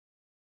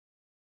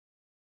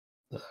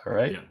 All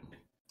right, Yeah.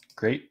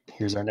 great.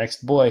 Here's our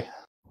next boy.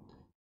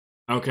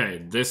 Okay,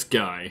 this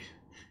guy.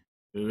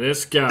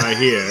 This guy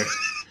here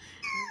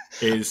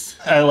is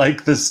I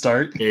like the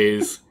start.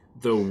 is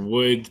the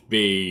would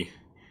be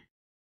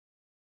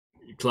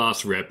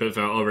class rep. If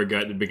our other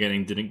guy at the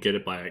beginning didn't get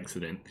it by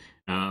accident.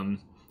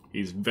 Um,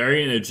 he's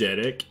very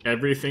energetic.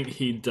 Everything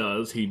he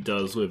does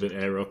with an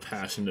air of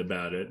passion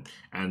about it.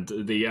 And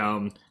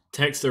the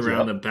text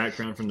around the Yep.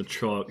 background from the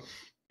truck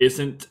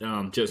isn't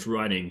just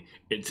writing;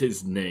 it's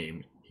his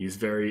name. He's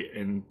very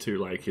into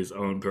like his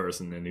own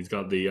person, and he's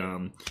got the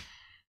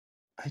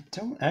I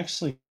don't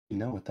actually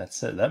know what that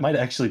said. That might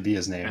actually be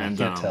his name. I and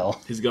can't tell.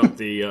 he's got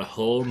the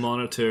whole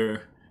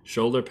monitor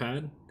shoulder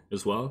pad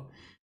as well.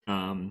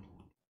 Um,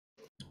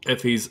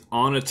 if he's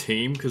on a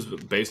team, because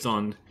based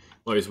on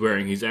what he's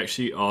wearing, he's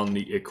actually on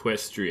the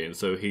equestrian,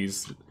 so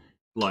he's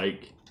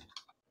like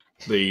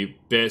the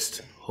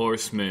best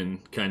horseman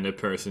kind of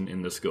person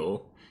in the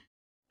school.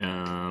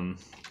 Um,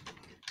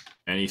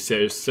 and he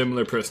says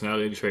similar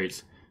personality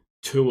traits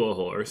to a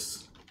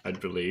horse, I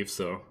believe.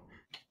 So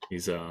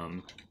he's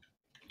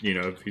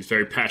he's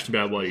very passionate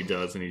about what he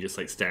does, and he just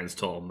like stands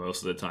tall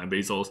most of the time. But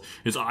he's also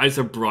his eyes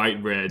are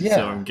bright red, so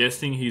Yeah. I'm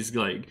guessing he's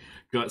like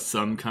got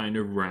some kind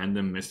of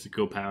random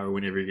mystical power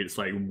whenever he gets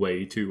like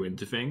way too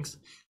into things.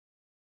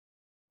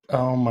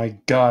 Oh my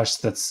gosh,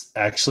 that's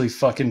actually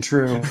fucking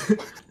true.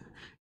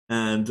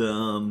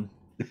 And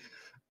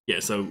yeah,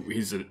 so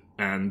he's a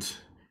and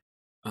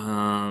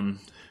um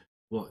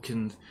what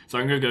can so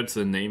I'm gonna go to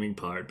the naming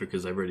part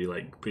because I've already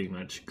like pretty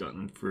much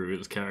gotten through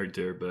his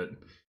character, but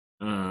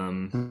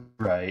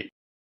Right.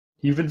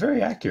 You've been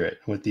very accurate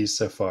with these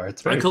so far.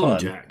 It's I very call him fun.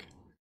 Jack.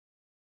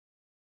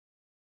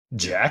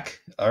 Jack?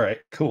 All right,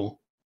 cool.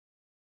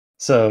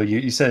 So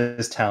you said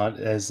his talent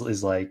is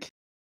like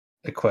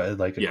Yeah.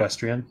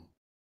 equestrian.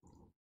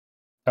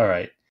 All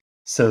right.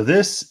 So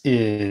this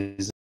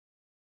is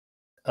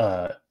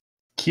uh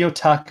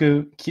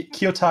Kiyotaka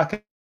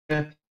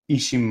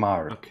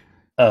Ishimaru.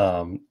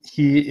 Okay.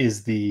 He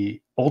is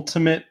the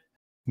ultimate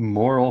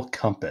moral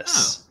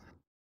compass.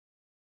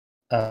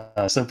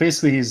 So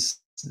basically he's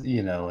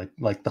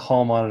like the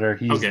hall monitor.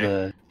 He's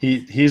Okay.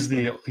 the he's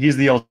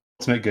the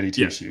ultimate goody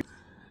two Yeah. shoes.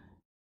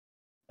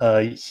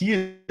 He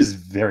is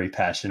very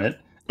passionate.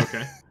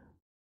 Okay.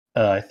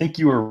 I think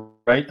you were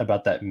right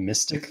about that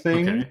mystic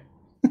thing, Okay.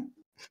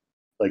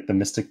 like the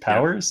mystic Yeah.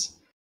 powers.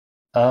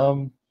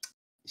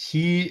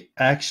 He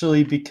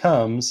actually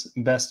becomes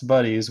best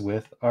buddies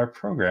with our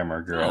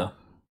programmer girl. Oh.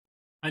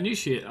 I knew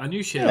she had a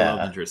love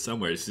Yeah, interest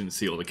somewhere. Just didn't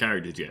see all the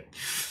characters yet.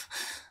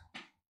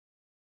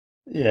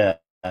 yeah,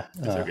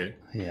 It's okay.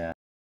 yeah.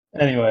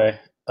 Anyway,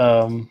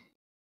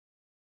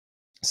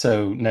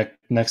 so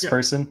next Yeah.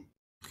 person.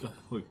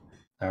 Look.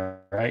 All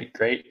right,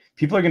 great.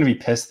 People are going to be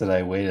pissed that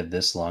I waited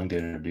this long to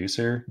introduce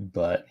her,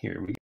 but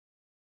here we go.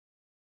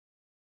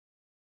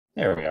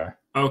 There we are.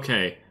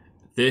 Okay.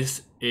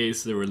 This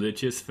is the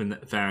religious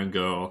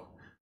fangirl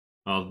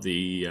of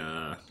the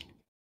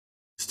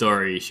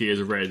story. She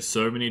has read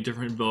so many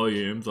different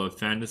volumes of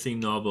fantasy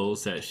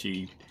novels that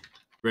she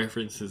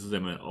references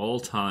them at all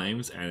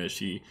times, and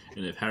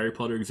if Harry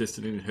Potter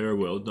existed in her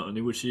world, not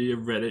only would she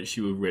have read it, she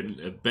would have written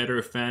a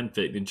better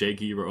fanfic than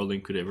J.K.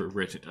 Rowling could ever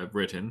have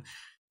written.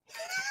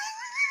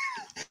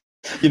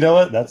 You know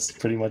what? That's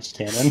pretty much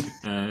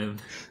canon.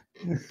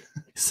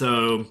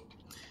 So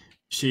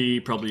she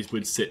probably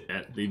would sit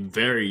at the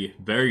very,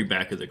 very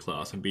back of the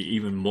class and be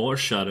even more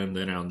shut in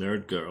than our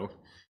nerd girl.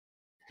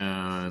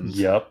 And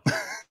Yep.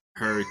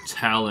 her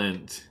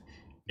talent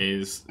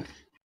is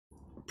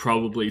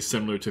probably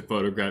similar to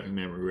photographic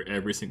memory, where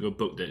every single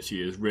book that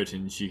she has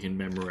written, she can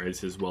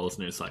memorize as well as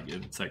an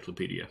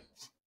encyclopedia.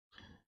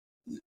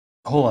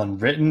 Hold on,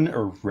 written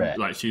or read?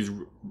 Like she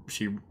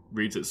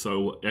reads it,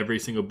 so every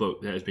single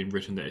book that has been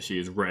written that she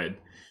has read,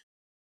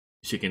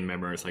 she can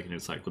memorize like an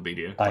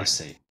encyclopedia. I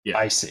see. Yeah.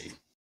 I see.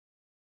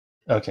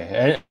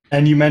 Okay,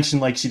 and you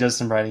mentioned like she does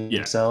some writing Yeah.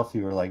 herself.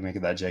 You were like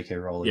making that J.K.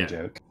 Rowling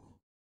joke.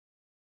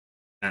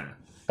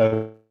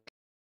 Oh,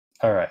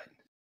 all right.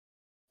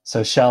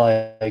 So shall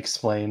I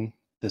explain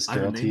this I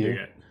girl haven't to named you?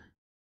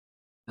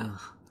 her yet.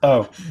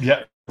 Oh,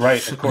 yeah,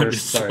 right. Of course.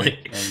 Just Sorry.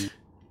 like-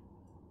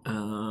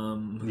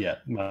 Yeah,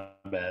 my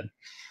bad.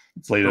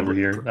 It's late over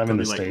Probably, here. I'm in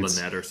the probably like States.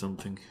 Lynette or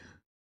something.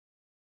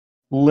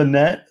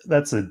 Lynette,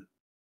 that's a.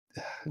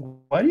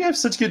 Why do you have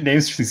such good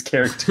names for these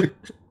characters?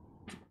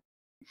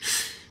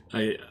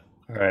 I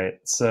All right,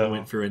 I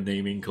went so for a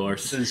naming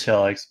course.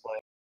 shall I explain?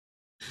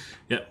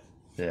 Yep.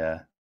 Yeah.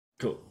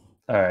 Cool.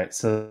 All right,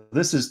 so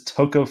this is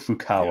Toko Yep.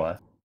 Fukawa.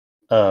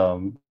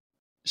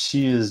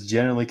 She is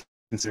generally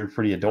considered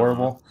pretty Uh-huh.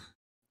 adorable.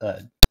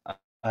 Uh,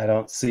 I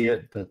don't see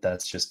it, but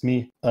that's just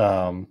me.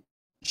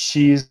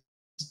 She's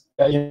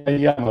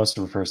yeah, most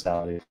of her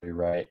personality,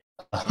 right?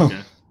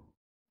 Okay.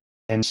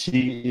 And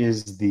she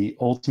is the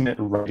ultimate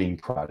writing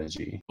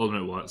prodigy.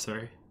 Ultimate what?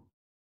 Sorry.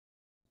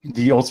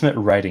 The ultimate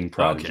writing Okay.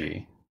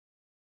 prodigy.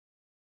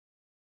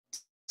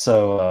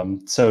 So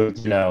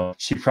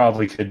she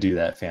probably could do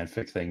that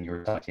fanfic thing you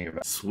were talking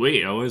about.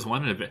 Sweet. I always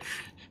wanted a bit.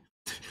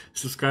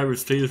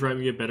 Subscribers, please write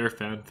me a better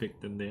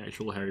fanfic than the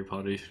actual Harry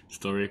Potter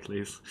story,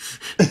 please.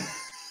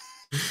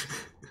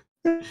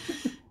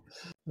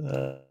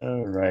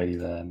 Alrighty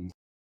then.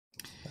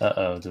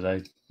 Uh-oh,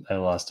 I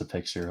lost a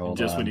picture. Hold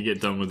Just when on. you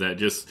get done with that,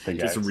 just But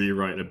yeah,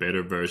 rewrite a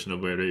better version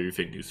of whatever you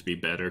think needs to be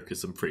better,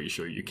 because I'm pretty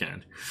sure you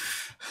can.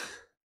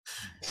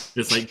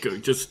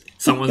 Just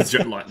someone's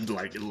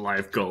like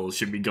life goals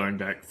should be going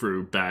back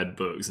through bad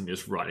books and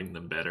just writing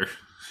them better.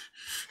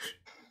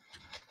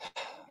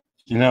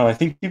 I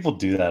think people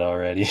do that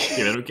already.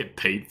 Yeah, they don't get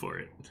paid for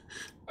it.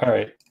 All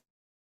right.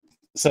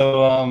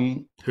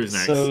 So Who's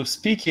next? so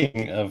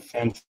speaking of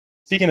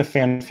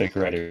fanfic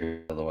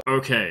writer, by the way.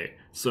 Okay,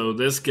 so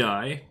this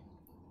guy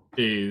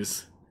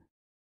is.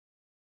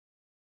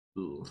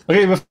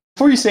 Okay,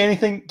 before you say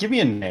anything, give me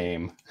a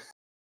name.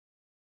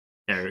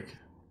 Eric.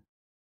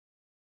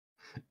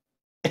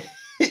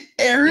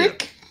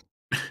 Eric?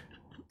 Yeah.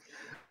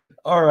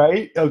 All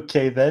right.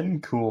 Okay,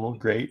 then. Cool.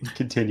 Great.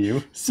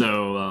 Continue.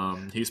 So,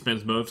 he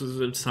spends most of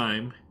his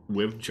time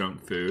with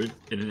junk food,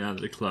 in and out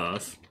of the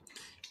class.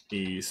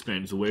 He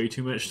spends way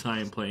too much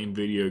time playing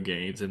video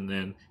games, and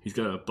then he's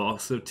got a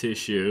box of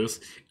tissues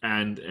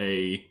and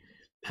a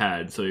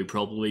pad, so he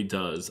probably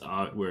does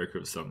artwork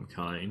of some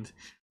kind.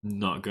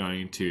 Not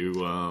going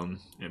to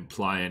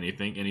imply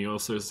anything, and he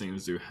also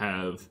seems to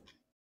have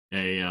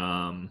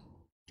a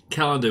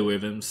calendar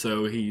with him,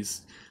 so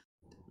he's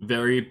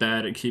very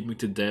bad at keeping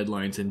to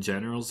deadlines in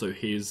general. So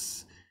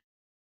he's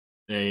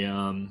a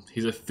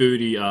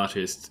foodie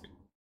artist,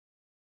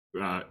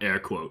 air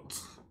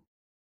quotes.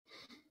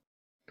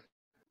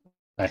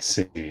 I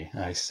see.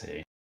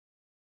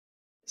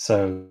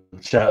 So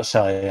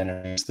shall I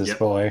introduce this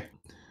boy?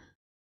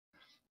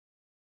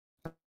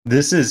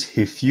 This is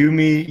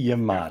Hifumi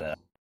Yamada.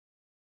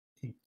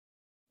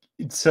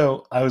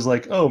 So I was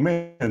like, oh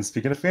man,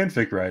 speaking of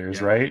fanfic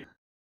writers, right?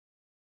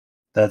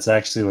 That's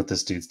actually what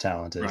this dude's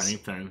talent is. Writing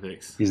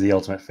fanfics. He's the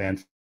ultimate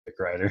fanfic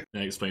writer.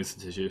 That explains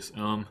the tissues.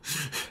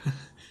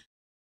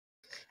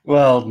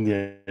 Well,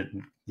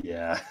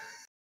 yeah.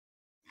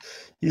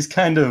 He's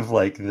kind of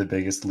like the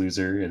biggest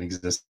loser in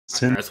existence.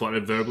 That's what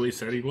it verbally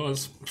said he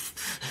was.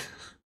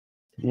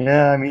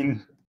 Yeah, I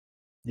mean,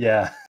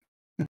 yeah.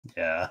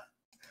 Yeah.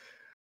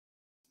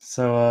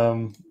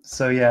 So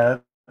yeah,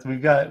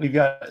 we've got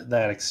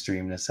that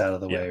extremeness out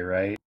of the way,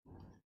 right?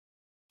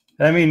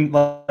 I mean,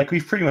 like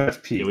we've pretty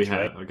much peaked. Yeah, we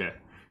have. Right? Okay.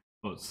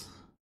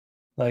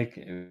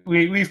 Like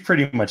we've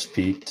pretty much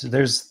peaked.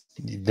 There's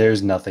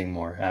nothing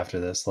more after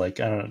this. Like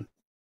I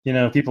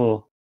don't,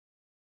 people.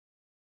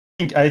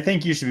 I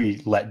think you should be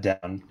let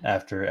down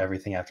after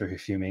everything after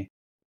Hifumi.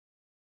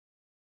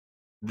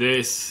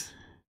 This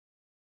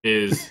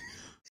is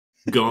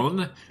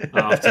gone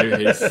after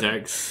his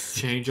sex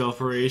change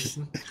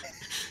operation.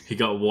 He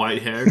got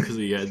white hair because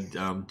he had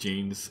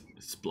genes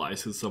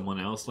spliced with someone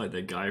else, like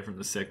that guy from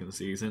the second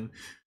season.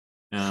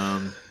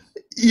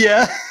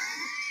 Yeah.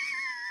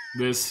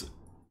 This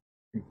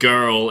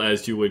girl,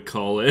 as you would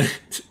call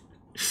it,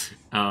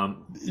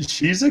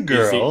 she's a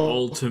girl. Is the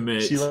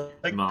ultimate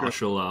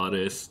martial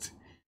artist,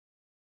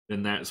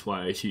 and that's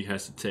why she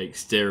has to take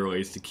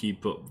steroids to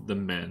keep up the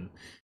men.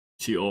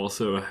 She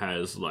also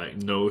has like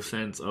no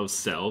sense of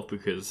self,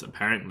 because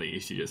apparently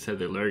she just had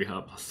the leg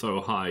up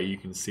so high you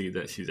can see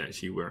that she's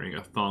actually wearing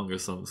a thong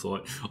of some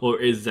sort. Or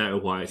is that a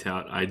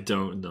whiteout? I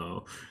don't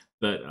know.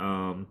 But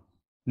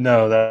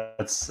no,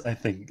 that's I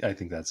think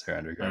that's her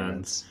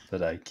undergarments,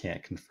 but I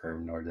can't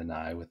confirm nor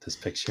deny with this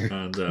picture.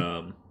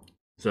 And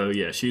so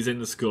yeah, she's in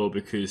the school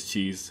because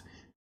she's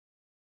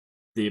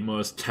the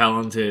most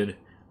talented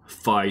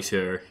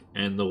fighter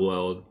in the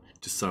world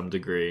to some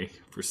degree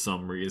for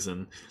some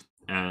reason.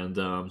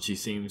 And she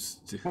seems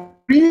to. What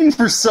do you mean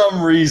for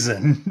some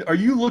reason? Are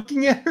you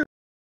looking at her?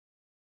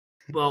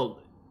 Well,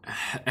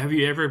 have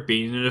you ever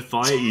been in a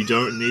fight? You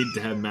don't need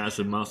to have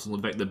massive muscles.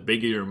 In fact, the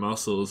bigger your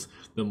muscles,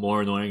 the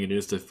more annoying it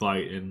is to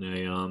fight in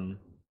a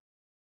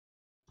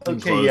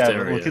okay, yeah,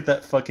 area. But look at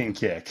that fucking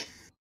kick.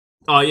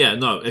 Oh yeah,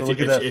 no. If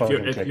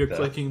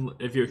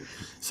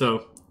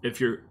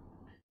your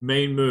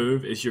main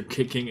move is you're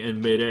kicking in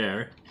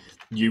midair,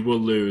 you will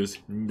lose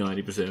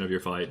 90% of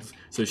your fights.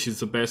 So she's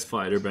the best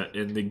fighter, but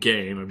in the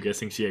game, I'm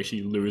guessing she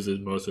actually loses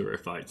most of her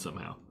fights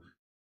somehow.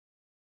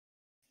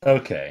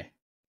 Okay.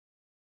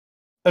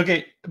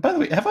 Okay. By the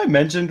way, have I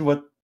mentioned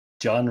what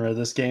genre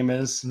this game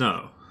is?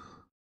 No.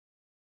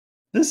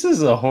 This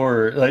is a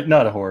horror, like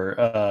not a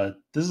horror.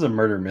 This is a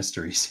murder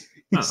mystery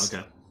Oh, series.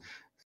 okay.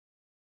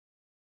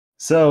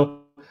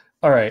 So,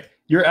 all right,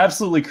 you're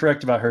absolutely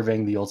correct about her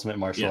being the ultimate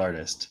martial Yeah.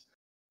 artist.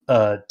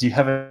 Do you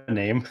have a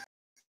name?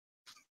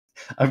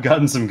 I've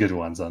gotten some good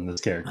ones on this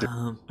character.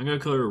 I'm gonna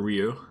call her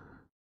Ryu.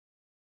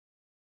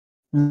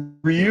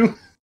 Ryu,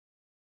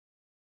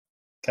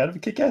 kind of a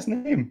kick-ass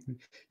name.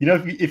 You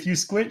know, if you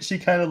squint, she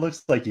kind of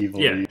looks like evil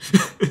Yeah. Ryu.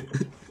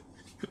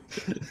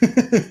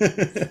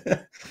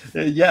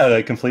 Yeah,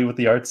 complete with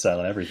the art style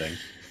and everything.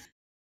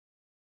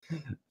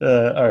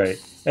 All right.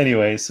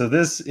 Anyway, so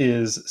this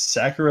is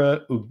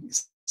Sakura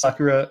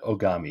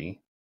Ogami.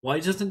 Why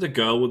doesn't the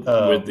girl with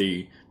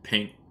the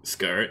pink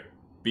skirt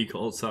be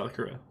called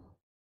Sakura?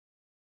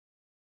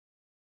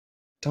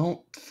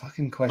 Don't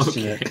fucking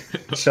question Okay.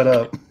 it. Shut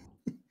up.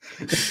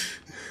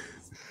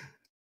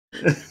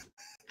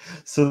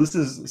 So this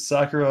is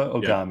Sakura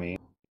Ogami.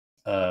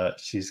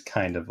 She's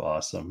kind of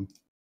awesome.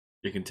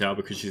 You can tell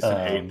because she's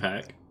an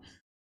 8-pack.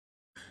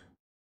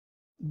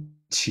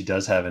 She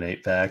does have an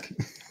 8-pack.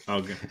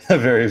 Okay. I'm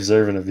very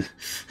observant of you.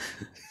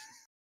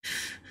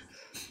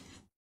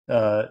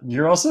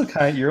 You're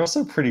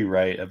also pretty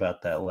right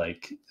about that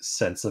like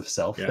sense of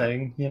self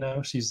thing. You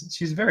know,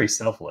 she's very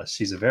selfless.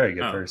 She's a very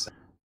good person.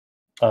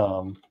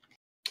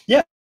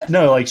 Yeah,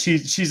 no, like she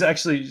like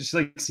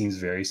seems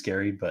very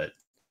scary, but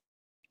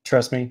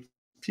trust me,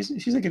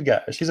 she's a good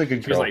guy. She's a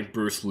good girl. She's like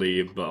Bruce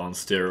Lee, but on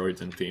steroids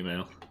and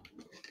female.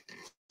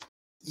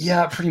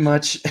 Yeah, pretty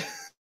much.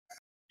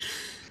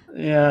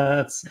 Yeah,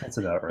 that's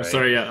about right.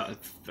 Sorry,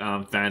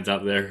 fans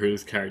out there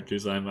whose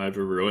characters I'm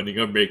either ruining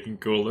or making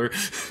cooler.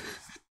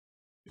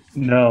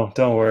 No,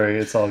 don't worry,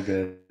 it's all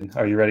good.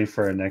 Are you ready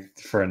for a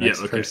next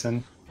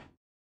person?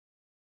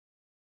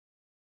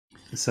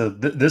 So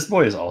this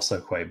boy is also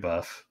quite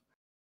buff.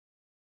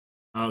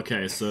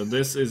 Okay, so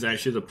this is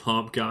actually the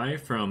pump guy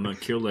from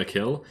Kill la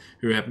Kill,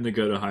 who happened to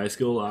go to high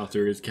school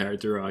after his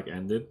character arc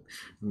ended.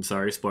 I'm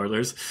sorry,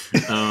 spoilers.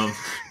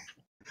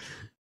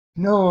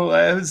 No,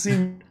 I haven't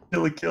seen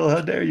Kill la Kill.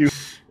 How dare you?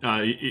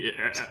 I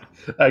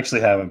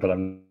actually haven't, but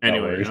I'm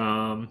anyway.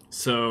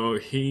 So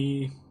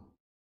he,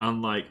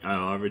 unlike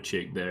our other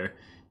chick there,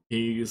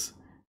 he's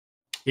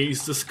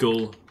the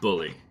school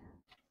bully.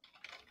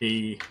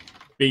 He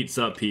beats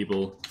up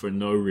people for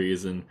no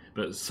reason,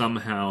 but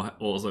somehow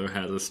also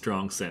has a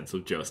strong sense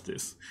of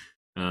justice.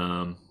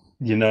 You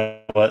know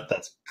what?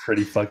 That's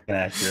pretty fucking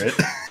accurate.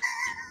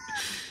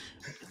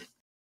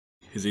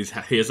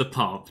 He has a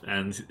pump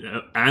and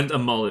a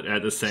mullet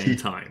at the same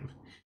time.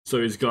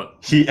 So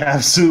he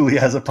absolutely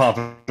has a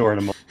pompadour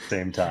and a mullet at the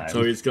same time.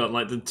 So he's got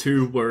like the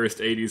two worst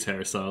 80s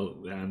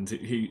hairstyle, and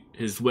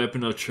his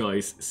weapon of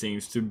choice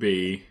seems to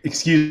be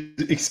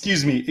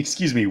excuse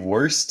me,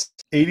 worst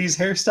 80s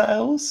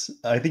hairstyles?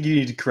 I think you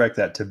need to correct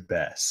that to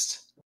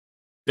best.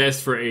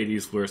 Best for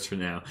 80s, worst for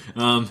now.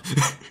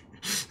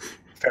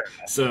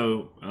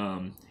 So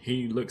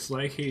he looks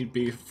like he'd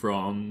be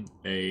from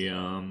a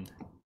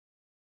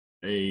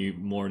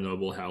more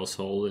noble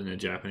household in a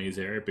Japanese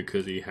area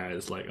because he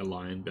has like a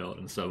lion belt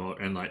and stuff,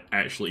 and like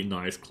actually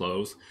nice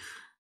clothes.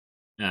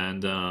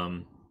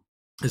 And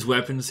his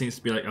weapon seems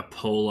to be like a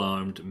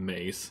pole-armed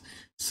mace.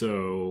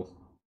 So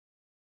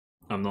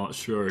I'm not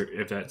sure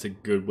if that's a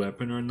good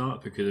weapon or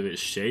not because of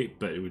its shape,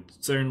 but it would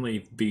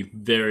certainly be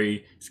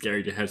very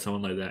scary to have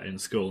someone like that in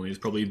school. And he's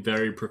probably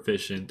very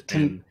proficient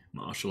in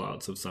martial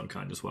arts of some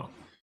kind as well.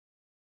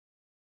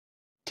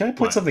 Can I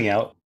point something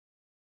out?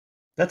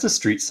 That's a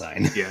street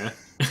sign. Yeah.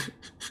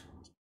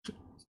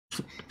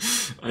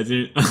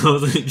 I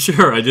wasn't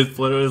sure. I just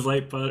thought it was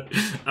like, but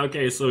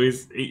okay. So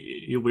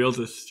he wields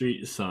a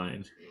street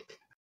sign.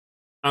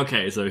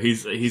 Okay, so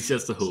he's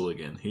just a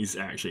hooligan. He's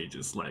actually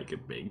just like a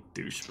big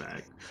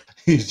douchebag.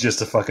 He's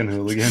just a fucking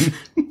hooligan.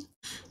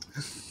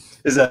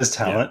 Is that his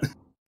talent? Yeah.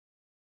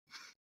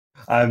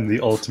 I'm the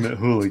ultimate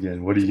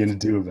hooligan. What are you gonna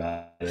do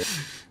about it?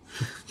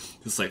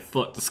 It's like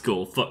fuck the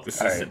school, fuck the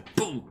system. Right.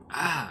 Boom!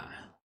 Ah.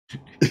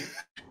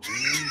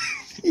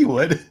 He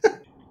would.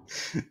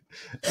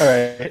 All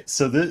right.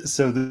 So this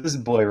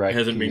boy right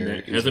hasn't here been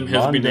named yet. Hasn't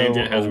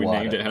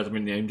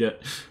been named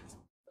yet.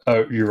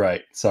 Oh, you're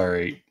right.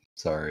 Sorry.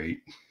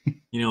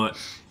 You know what?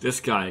 This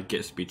guy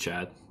gets to be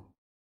Chad.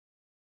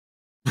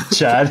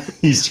 Chad?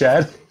 He's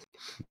Chad?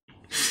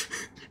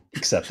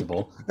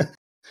 Acceptable.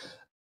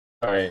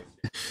 All right.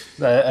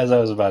 As I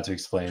was about to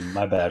explain,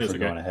 my bad for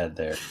going ahead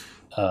there.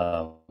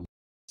 So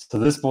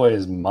this boy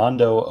is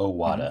Mondo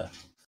Owada.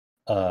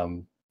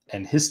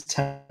 And his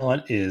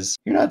talent is,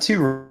 you're not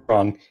too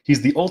wrong,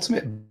 he's the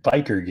ultimate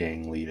biker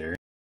gang leader.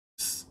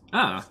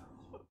 Ah.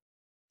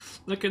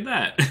 Look at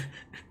that.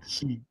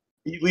 He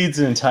leads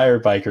an entire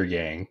biker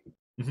gang.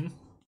 Mm-hmm.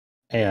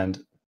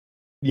 And,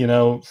 you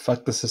know,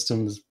 fuck the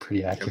system is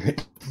pretty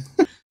accurate.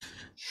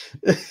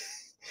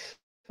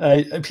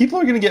 People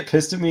are going to get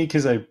pissed at me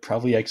because I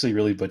probably actually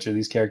really butcher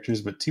these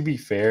characters, but to be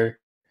fair,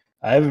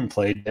 I haven't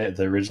played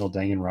the original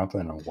Danganropa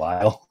in a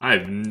while.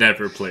 I've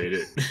never played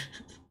it.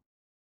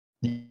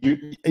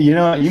 You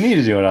know what? You need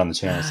to do it on the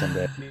channel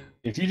someday.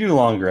 If you do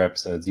longer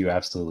episodes, you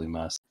absolutely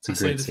must. It's a I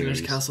still need great to finish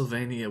series.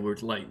 Castlevania. We're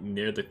like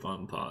near the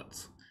fun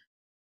parts.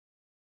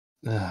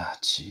 Ah,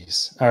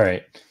 jeez. All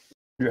right.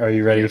 Are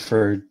you ready Yeah.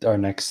 for our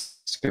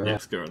next girl?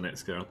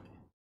 Next girl.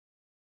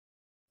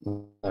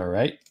 All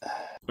right.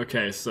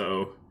 Okay,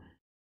 so,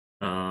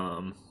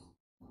 her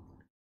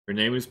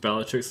name is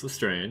Bellatrix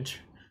Lestrange.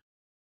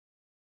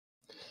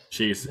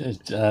 She's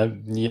Yeah,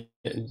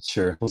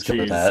 sure. Let's go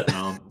with she's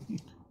that.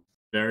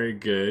 very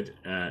good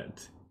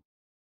at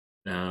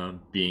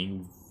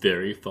being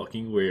very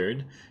fucking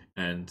weird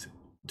and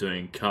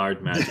doing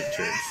card magic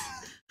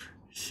tricks.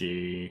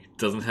 She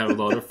doesn't have a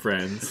lot of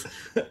friends,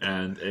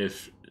 and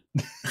if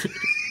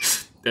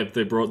if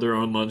they brought their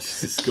own lunch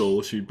to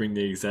school, she'd bring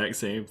the exact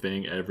same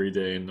thing every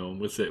day, and no one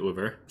would sit with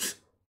her.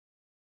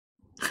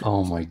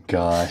 Oh my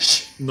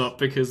gosh. Not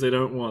because they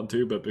don't want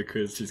to, but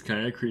because she's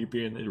kind of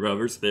creepy and they'd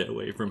rather stay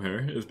away from her,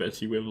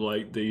 especially with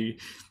like the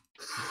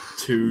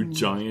two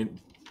giant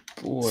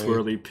Boy.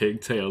 swirly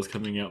pigtails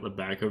coming out the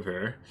back of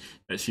her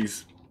that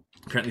she's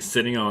currently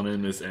sitting on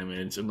in this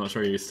image. I'm not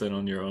sure you sit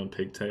on your own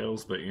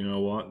pigtails, but you know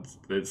what?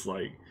 It's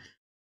like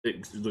they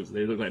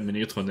look like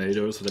mini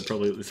tornadoes, so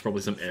there's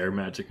probably some air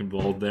magic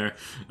involved there.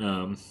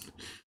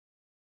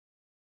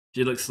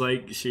 She looks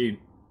like she'd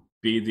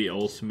be the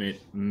ultimate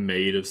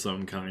maid of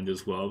some kind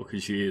as well,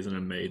 because she is in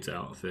a maid's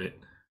outfit.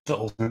 The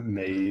ultimate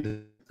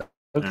maid.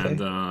 Okay.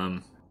 And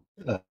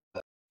Uh,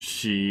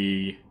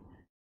 she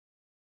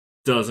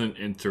doesn't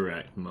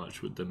interact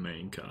much with the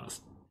main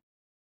cast.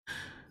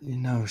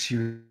 No, she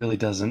really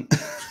doesn't.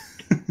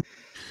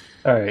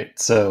 All right,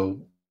 so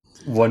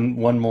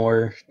one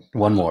more.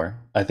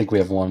 I think we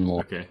have one more.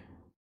 Okay.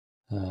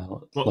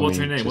 Let What's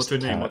me her name? What's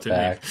just her name? count What's it her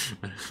back.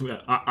 name?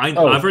 I've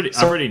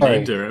already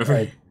named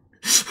her.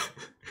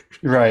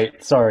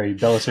 Right. Sorry,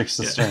 Bellatrix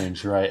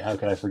Lestrange. Right. How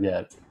could I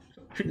forget?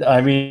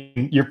 I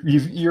mean,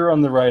 you're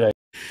on the right.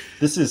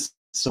 This is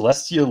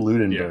Celestia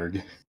Ludenberg.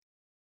 Yeah.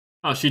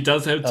 Oh, she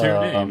does have two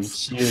names.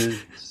 She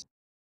is.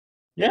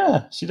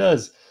 Yeah, she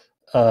does.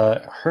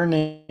 Her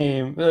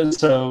name.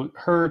 So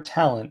her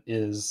talent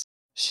is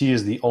she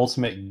is the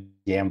ultimate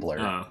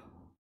gambler.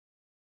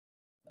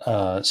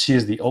 Oh. She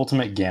is the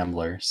ultimate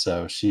gambler.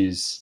 So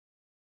she's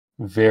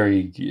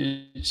very.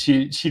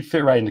 She'd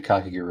fit right into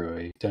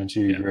Kakagurui. Don't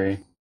you agree?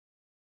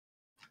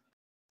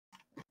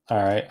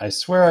 All right. I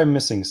swear I'm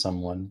missing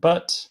someone,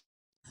 but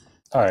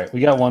all right.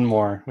 We got one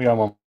more. We got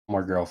one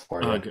more girl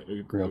for you.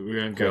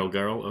 We're gonna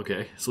girl.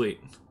 Okay, sweet.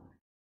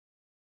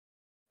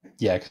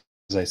 Yeah, because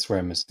I swear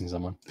I'm missing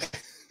someone.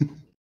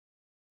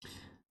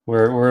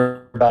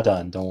 We're about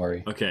done. Don't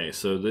worry. Okay,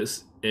 so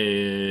this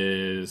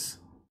is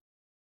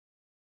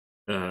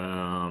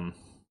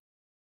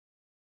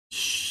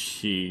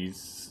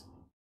she's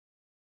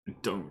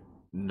don't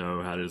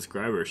know how to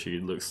describe her. She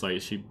looks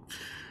like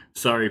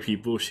sorry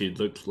people, she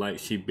looked like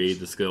she'd be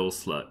the skill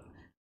slut.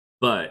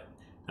 But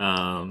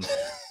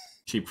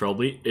she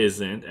probably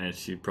isn't, and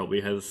she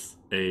probably has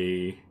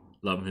a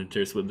love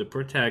interest with the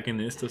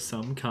protagonist of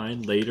some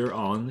kind later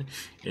on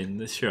in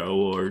the show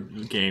or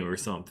game or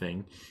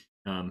something.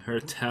 Her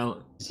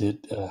talent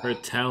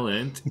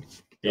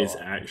is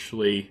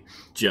actually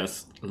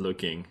just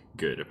looking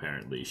good.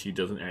 Apparently, she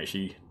doesn't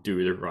actually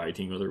do the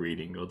writing or the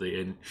reading or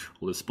the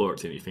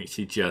sports or anything.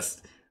 She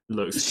just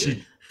looks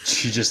good.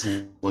 She just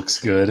looks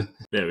good.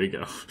 There we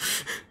go.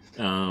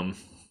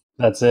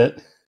 That's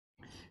it.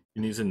 She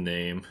needs a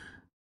name.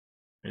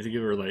 I need to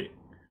give her like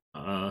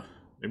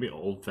maybe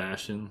old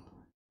fashioned,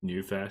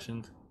 new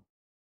fashioned.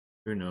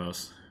 Who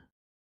knows?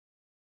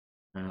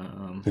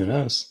 Who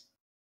knows?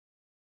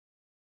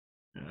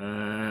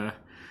 We're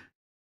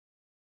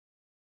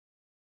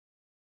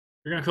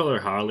gonna call her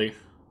Harley.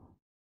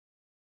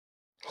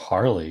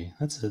 Harley.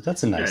 That's a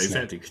nice Yeah, exactly.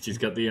 name. Because she's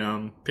got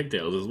the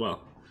pigtails as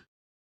well.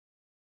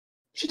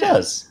 She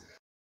does.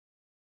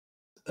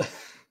 You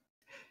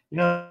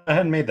know, I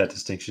hadn't made that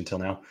distinction till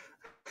now.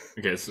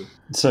 Okay, so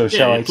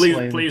shall I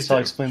explain? Shall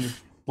I explain the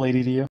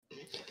lady to you?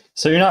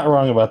 So you're not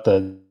wrong about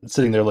the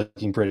sitting there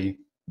looking pretty,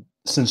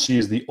 since she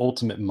is the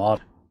ultimate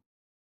model.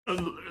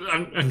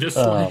 I'm just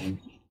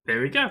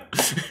there we go.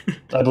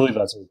 I believe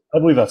that's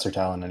her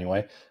talent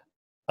anyway.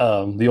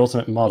 The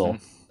ultimate model,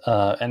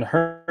 and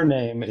her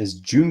name is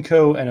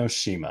Junko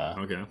Enoshima.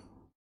 Okay.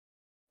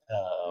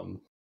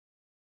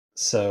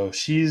 So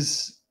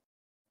she's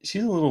a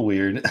little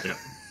weird. Yeah.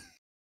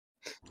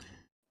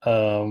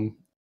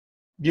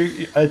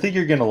 I think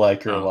you're gonna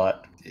like her a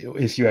lot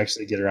if you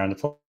actually get around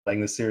to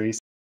playing the series.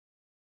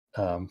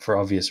 For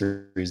obvious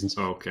reasons.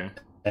 Oh, okay.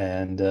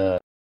 And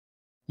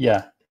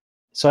yeah.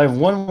 So I have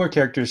one more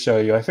character to show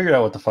you. I figured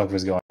out what the fuck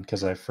was going on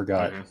because I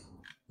forgot. Okay.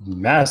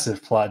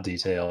 Massive plot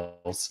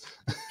details.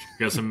 You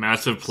got some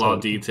massive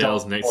plot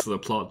details next to the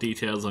plot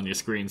details on your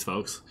screens,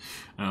 folks.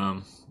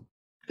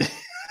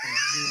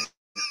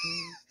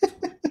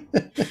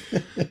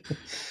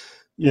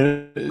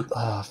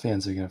 Yeah,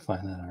 fans are gonna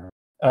find that out.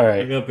 All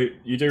right.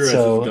 You do realize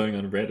this is going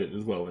on Reddit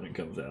as well when it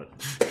comes out.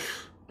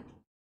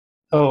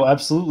 Oh,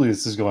 absolutely!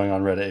 This is going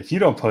on Reddit. If you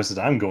don't post it,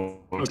 I'm going.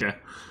 Okay.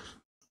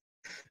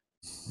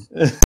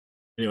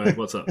 Anyway,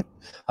 what's up?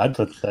 I'd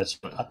put that.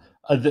 But,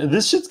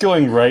 This shit's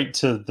going right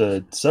to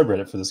the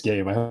subreddit for this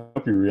game. I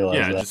hope you realize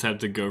yeah, I that. just had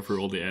to go through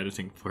all the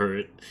editing for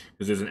it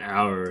because there's an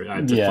hour. I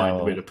had to Yeah,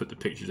 find a way to well, put the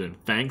pictures in.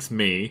 Thanks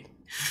me.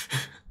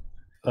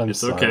 I'm It's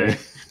sorry. okay.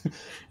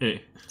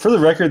 Hey, For the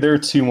record, there are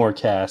 2 more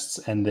casts,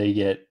 and they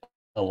get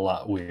a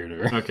lot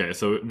weirder. okay,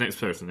 so next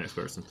person, next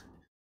person.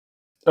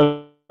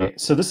 Okay,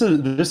 so this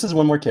is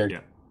one more character,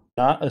 Yeah,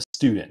 not a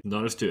student.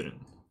 not a student.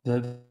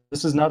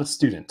 This is not a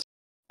student.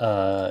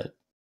 Uh,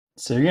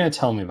 so you're gonna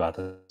tell me about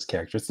this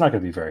character. It's not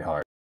gonna be very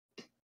hard.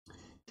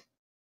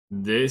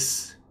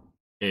 This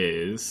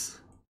is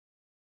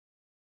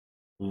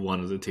one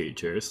of the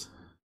teachers.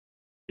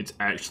 It's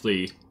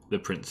actually the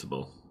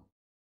principal.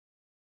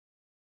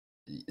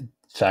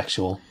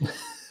 Factual.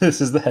 This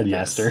is the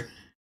Yes. headmaster.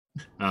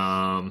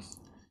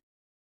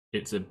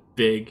 It's a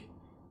big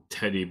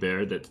teddy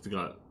bear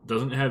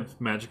doesn't have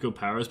magical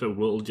powers, but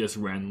will just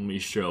randomly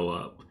show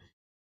up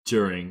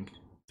during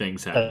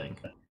things happening.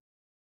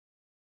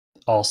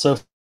 Also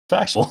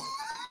factual.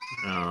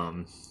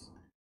 Um,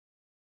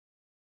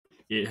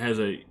 it has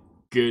a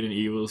good and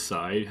evil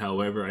side.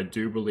 However, I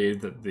do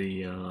believe that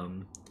the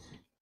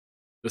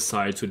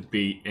sides would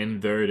be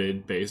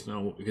inverted based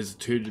on because it's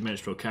a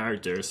two-dimensional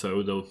character.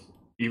 So the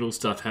evil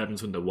stuff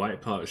happens when the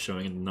white part is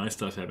showing, and the nice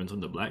stuff happens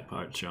when the black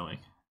part is showing.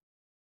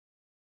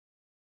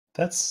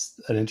 That's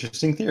an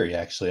interesting theory,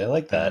 actually. I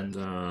like that.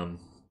 And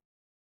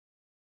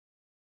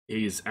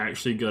he's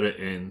actually got it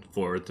in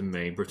for the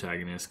main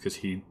protagonist because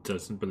he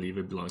doesn't believe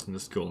it belongs in the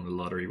school, and the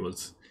lottery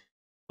was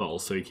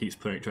false. So he keeps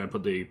trying to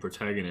put the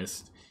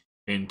protagonist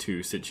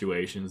into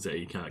situations that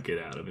he can't get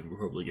out of and will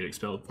probably get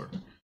expelled for.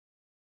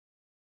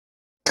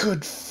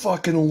 Good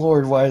fucking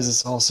lord, why is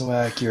this all so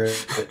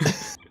accurate?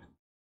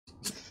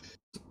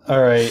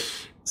 All right.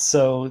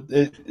 So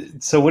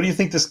what do you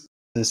think this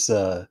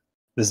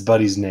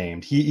buddy's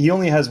named? He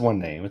only has one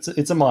name. It's a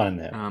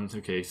mononym.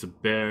 Okay, so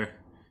bear.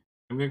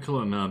 I'm gonna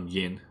call him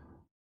Yin,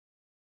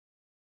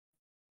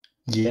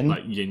 Yin?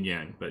 like yin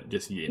yang, but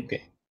just Yin.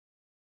 Okay.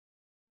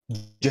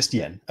 Just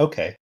Yin.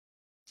 Okay.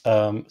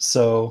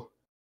 So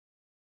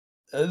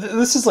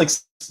this is like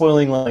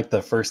spoiling like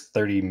the first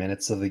 30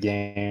 minutes of the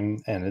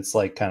game, and it's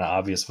like kind of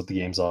obvious what the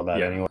game's all about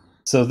Yeah. anyway.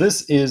 So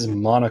this is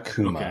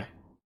Monokuma.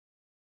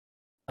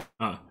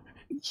 Okay.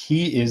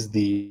 He is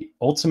the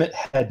ultimate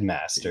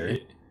headmaster.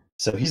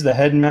 So he's the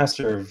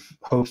headmaster of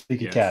Hope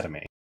Peak Yes.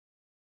 Academy.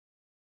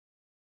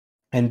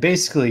 And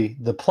basically,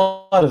 the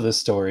plot of this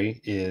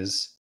story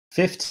is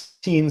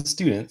 15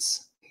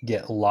 students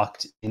get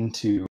locked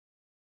into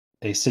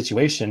a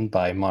situation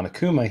by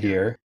Monokuma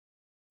here.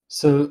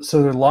 So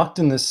they're locked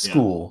in this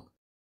school,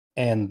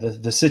 and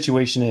the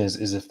situation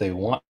is if they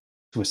want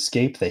to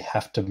escape, they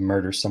have to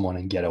murder someone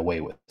and get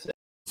away with it.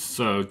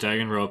 So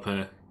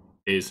Danganropa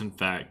is in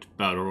fact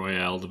Battle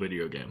Royale, the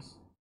video game.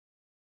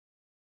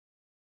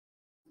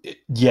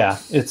 Yeah,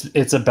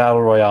 it's a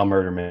battle royale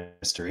murder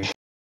mystery.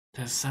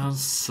 That sounds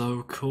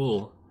so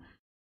cool.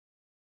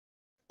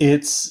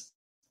 It's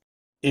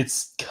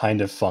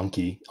kind of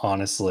funky,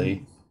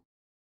 honestly.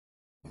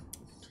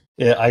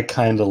 Yeah, I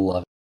kind of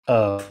love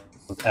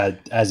it.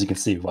 As you can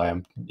see, why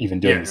I'm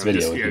even doing this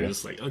video with you. I'm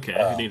just like, okay,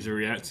 I need to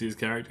react to these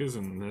characters,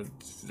 and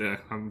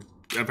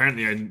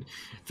apparently I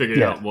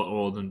figured out what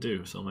all of them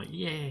do. So I'm like,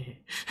 yay.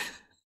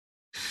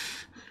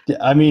 Yeah,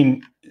 I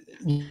mean,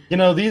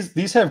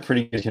 these have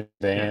pretty good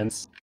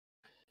conveyance.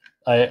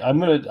 I'm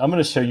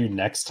gonna show you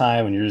next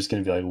time, and you're just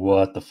gonna be like,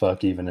 what the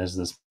fuck even is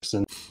this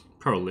person?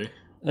 Probably.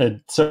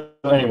 So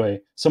anyway,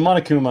 so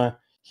Monokuma,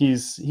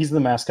 he's the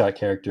mascot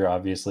character.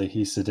 Obviously,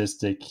 he's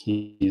sadistic.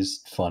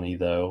 He's funny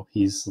though.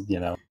 He's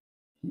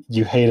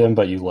you hate him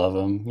but you love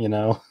him.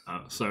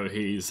 So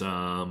he's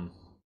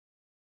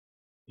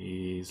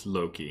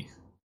Loki.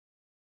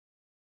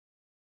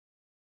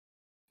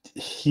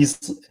 He's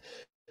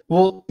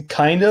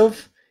kind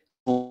of,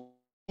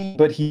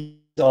 but he's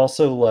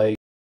also like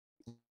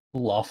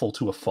lawful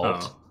to a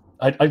fault.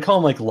 Oh. I'd call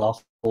him like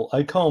lawful.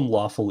 I'd call him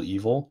lawful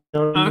evil. You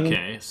know what I mean?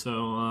 Okay,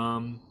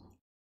 so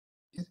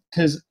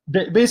because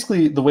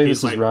basically the way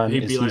this is run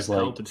he'd is be he's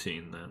like like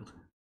Palpatine then.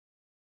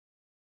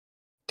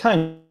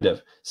 kind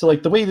of. So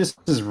like the way this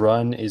is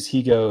run is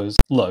he goes,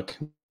 look,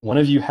 one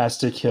of you has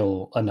to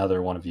kill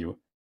another one of you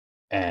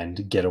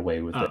and get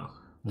away with it.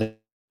 Then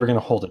we're gonna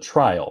hold a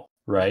trial,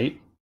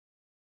 right?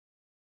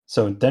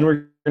 So then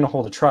we're gonna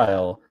hold a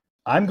trial.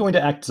 I'm going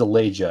to act as a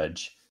lay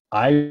judge.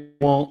 I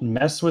won't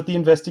mess with the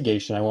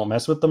investigation. I won't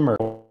mess with the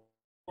murder.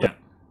 Yeah.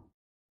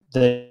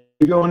 Then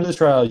you go into the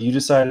trial. You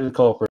decide the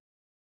culprit,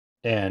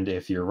 and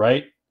if you're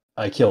right,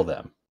 I kill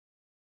them.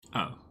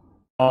 Oh.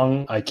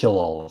 Wrong, I kill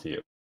all of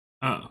you.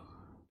 Oh.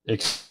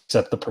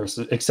 Except the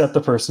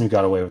person who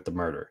got away with the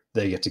murder.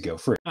 They get to go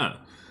free. Oh.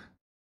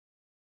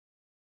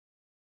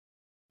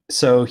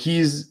 So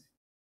he's,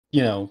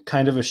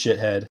 kind of a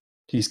shithead.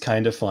 He's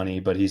kind of funny,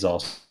 but he's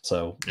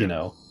also,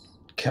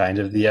 kind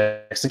of the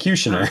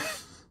executioner.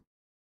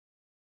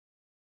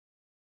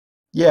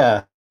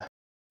 Yeah.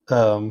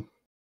 Okay,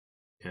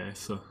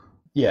 so.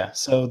 Yeah,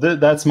 so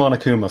that's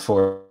Monokuma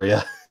for you.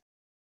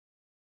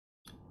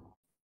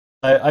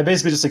 I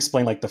basically just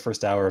explained like the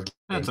first hour of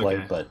That's gameplay,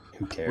 okay. but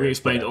who cares? We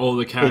explained Whatever. all the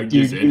Like,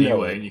 characters you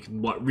know anyway, it. and you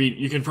can read.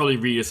 You can probably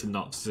read a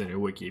synopsis in a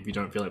wiki if you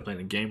don't feel like playing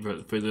the game.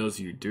 For those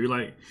you do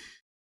like,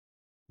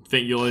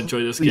 think you'll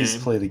enjoy this Please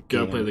game, play the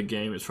go game. play the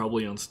game. It's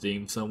probably on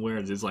Steam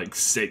somewhere. There's like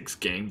 6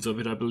 games of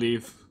it, I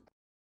believe.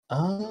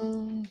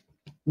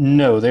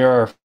 No, there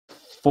are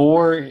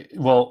 4.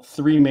 Well,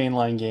 3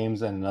 mainline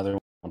games and another one.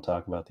 I'll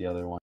talk about the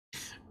other one.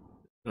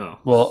 Oh,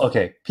 Well,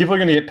 okay. People are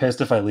gonna get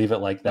pissed if I leave it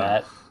like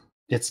that.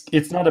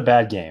 It's not a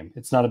bad game.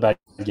 It's not a bad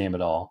game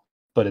at all.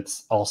 But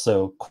it's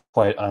also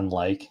quite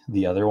unlike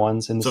the other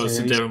ones in the so it's the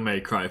series. Devil May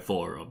Cry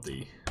 4 of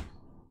the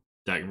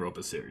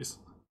Danganropa series.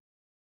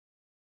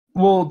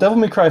 Well, Devil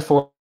May Cry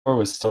 4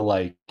 was still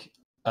like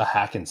a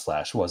hack and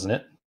slash, wasn't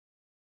it?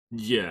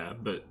 Yeah,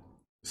 but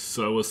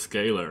so was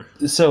Scalar.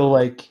 So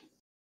like,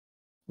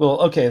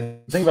 well, okay.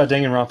 The thing about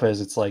Danganronpa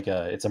is it's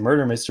a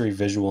murder mystery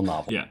visual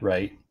novel, Yeah.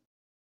 right?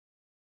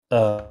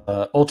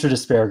 Ultra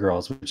Despair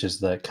Girls, which is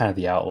the kind of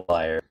the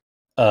outlier,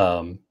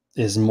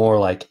 is more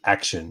like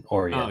action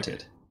oriented.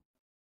 okay.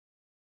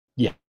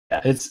 Yeah,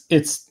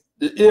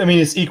 I mean,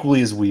 it's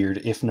equally as weird,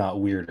 if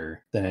not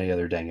weirder, than any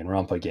other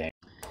Danganronpa game.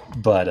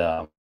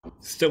 But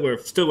Still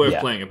worth yeah.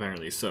 playing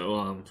apparently.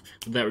 So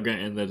with that we're gonna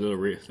end that little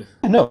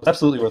no, it's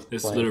absolutely worth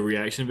this playing. little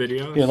reaction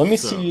video. Here, let me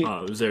see.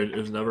 Is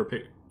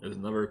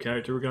another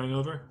character we're going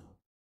over?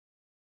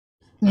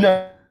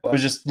 No, I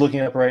was just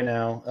looking up right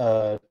now.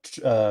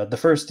 The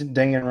first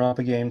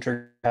Danganronpa game,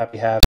 Trigger Happy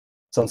Have,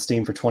 it's on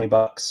Steam for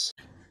 $20,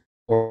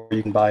 or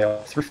you can buy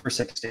all 3 for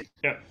 $60.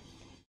 Yeah.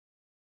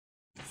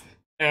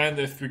 And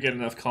if we get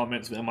enough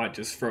comments, I might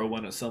just throw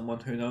one at someone.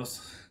 Who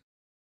knows?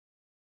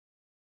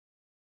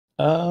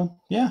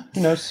 Yeah,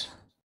 who knows?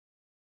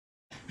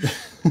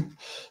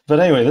 But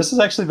anyway, this has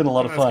actually been a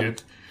lot of fun.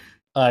 Good.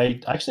 I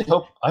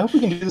hope we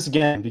can do this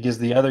again, because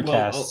the other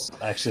casts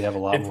actually have a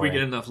lot more. If we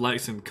get enough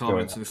likes and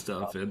comments and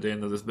stuff at the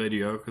end of this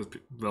video, because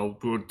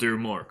we'll do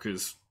more.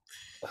 Because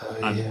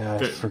I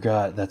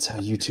forgot that's how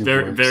YouTube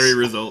works. Very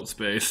results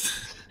based.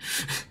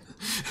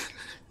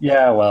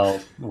 Yeah, well,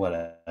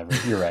 whatever.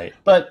 You're right,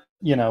 but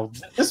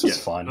this was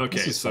fun.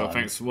 Okay, so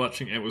thanks for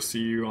watching, and we'll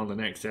see you on the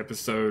next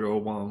episode or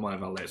one of my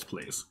Let's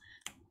Plays.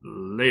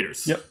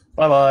 Laters. Yep.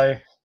 Bye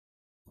bye.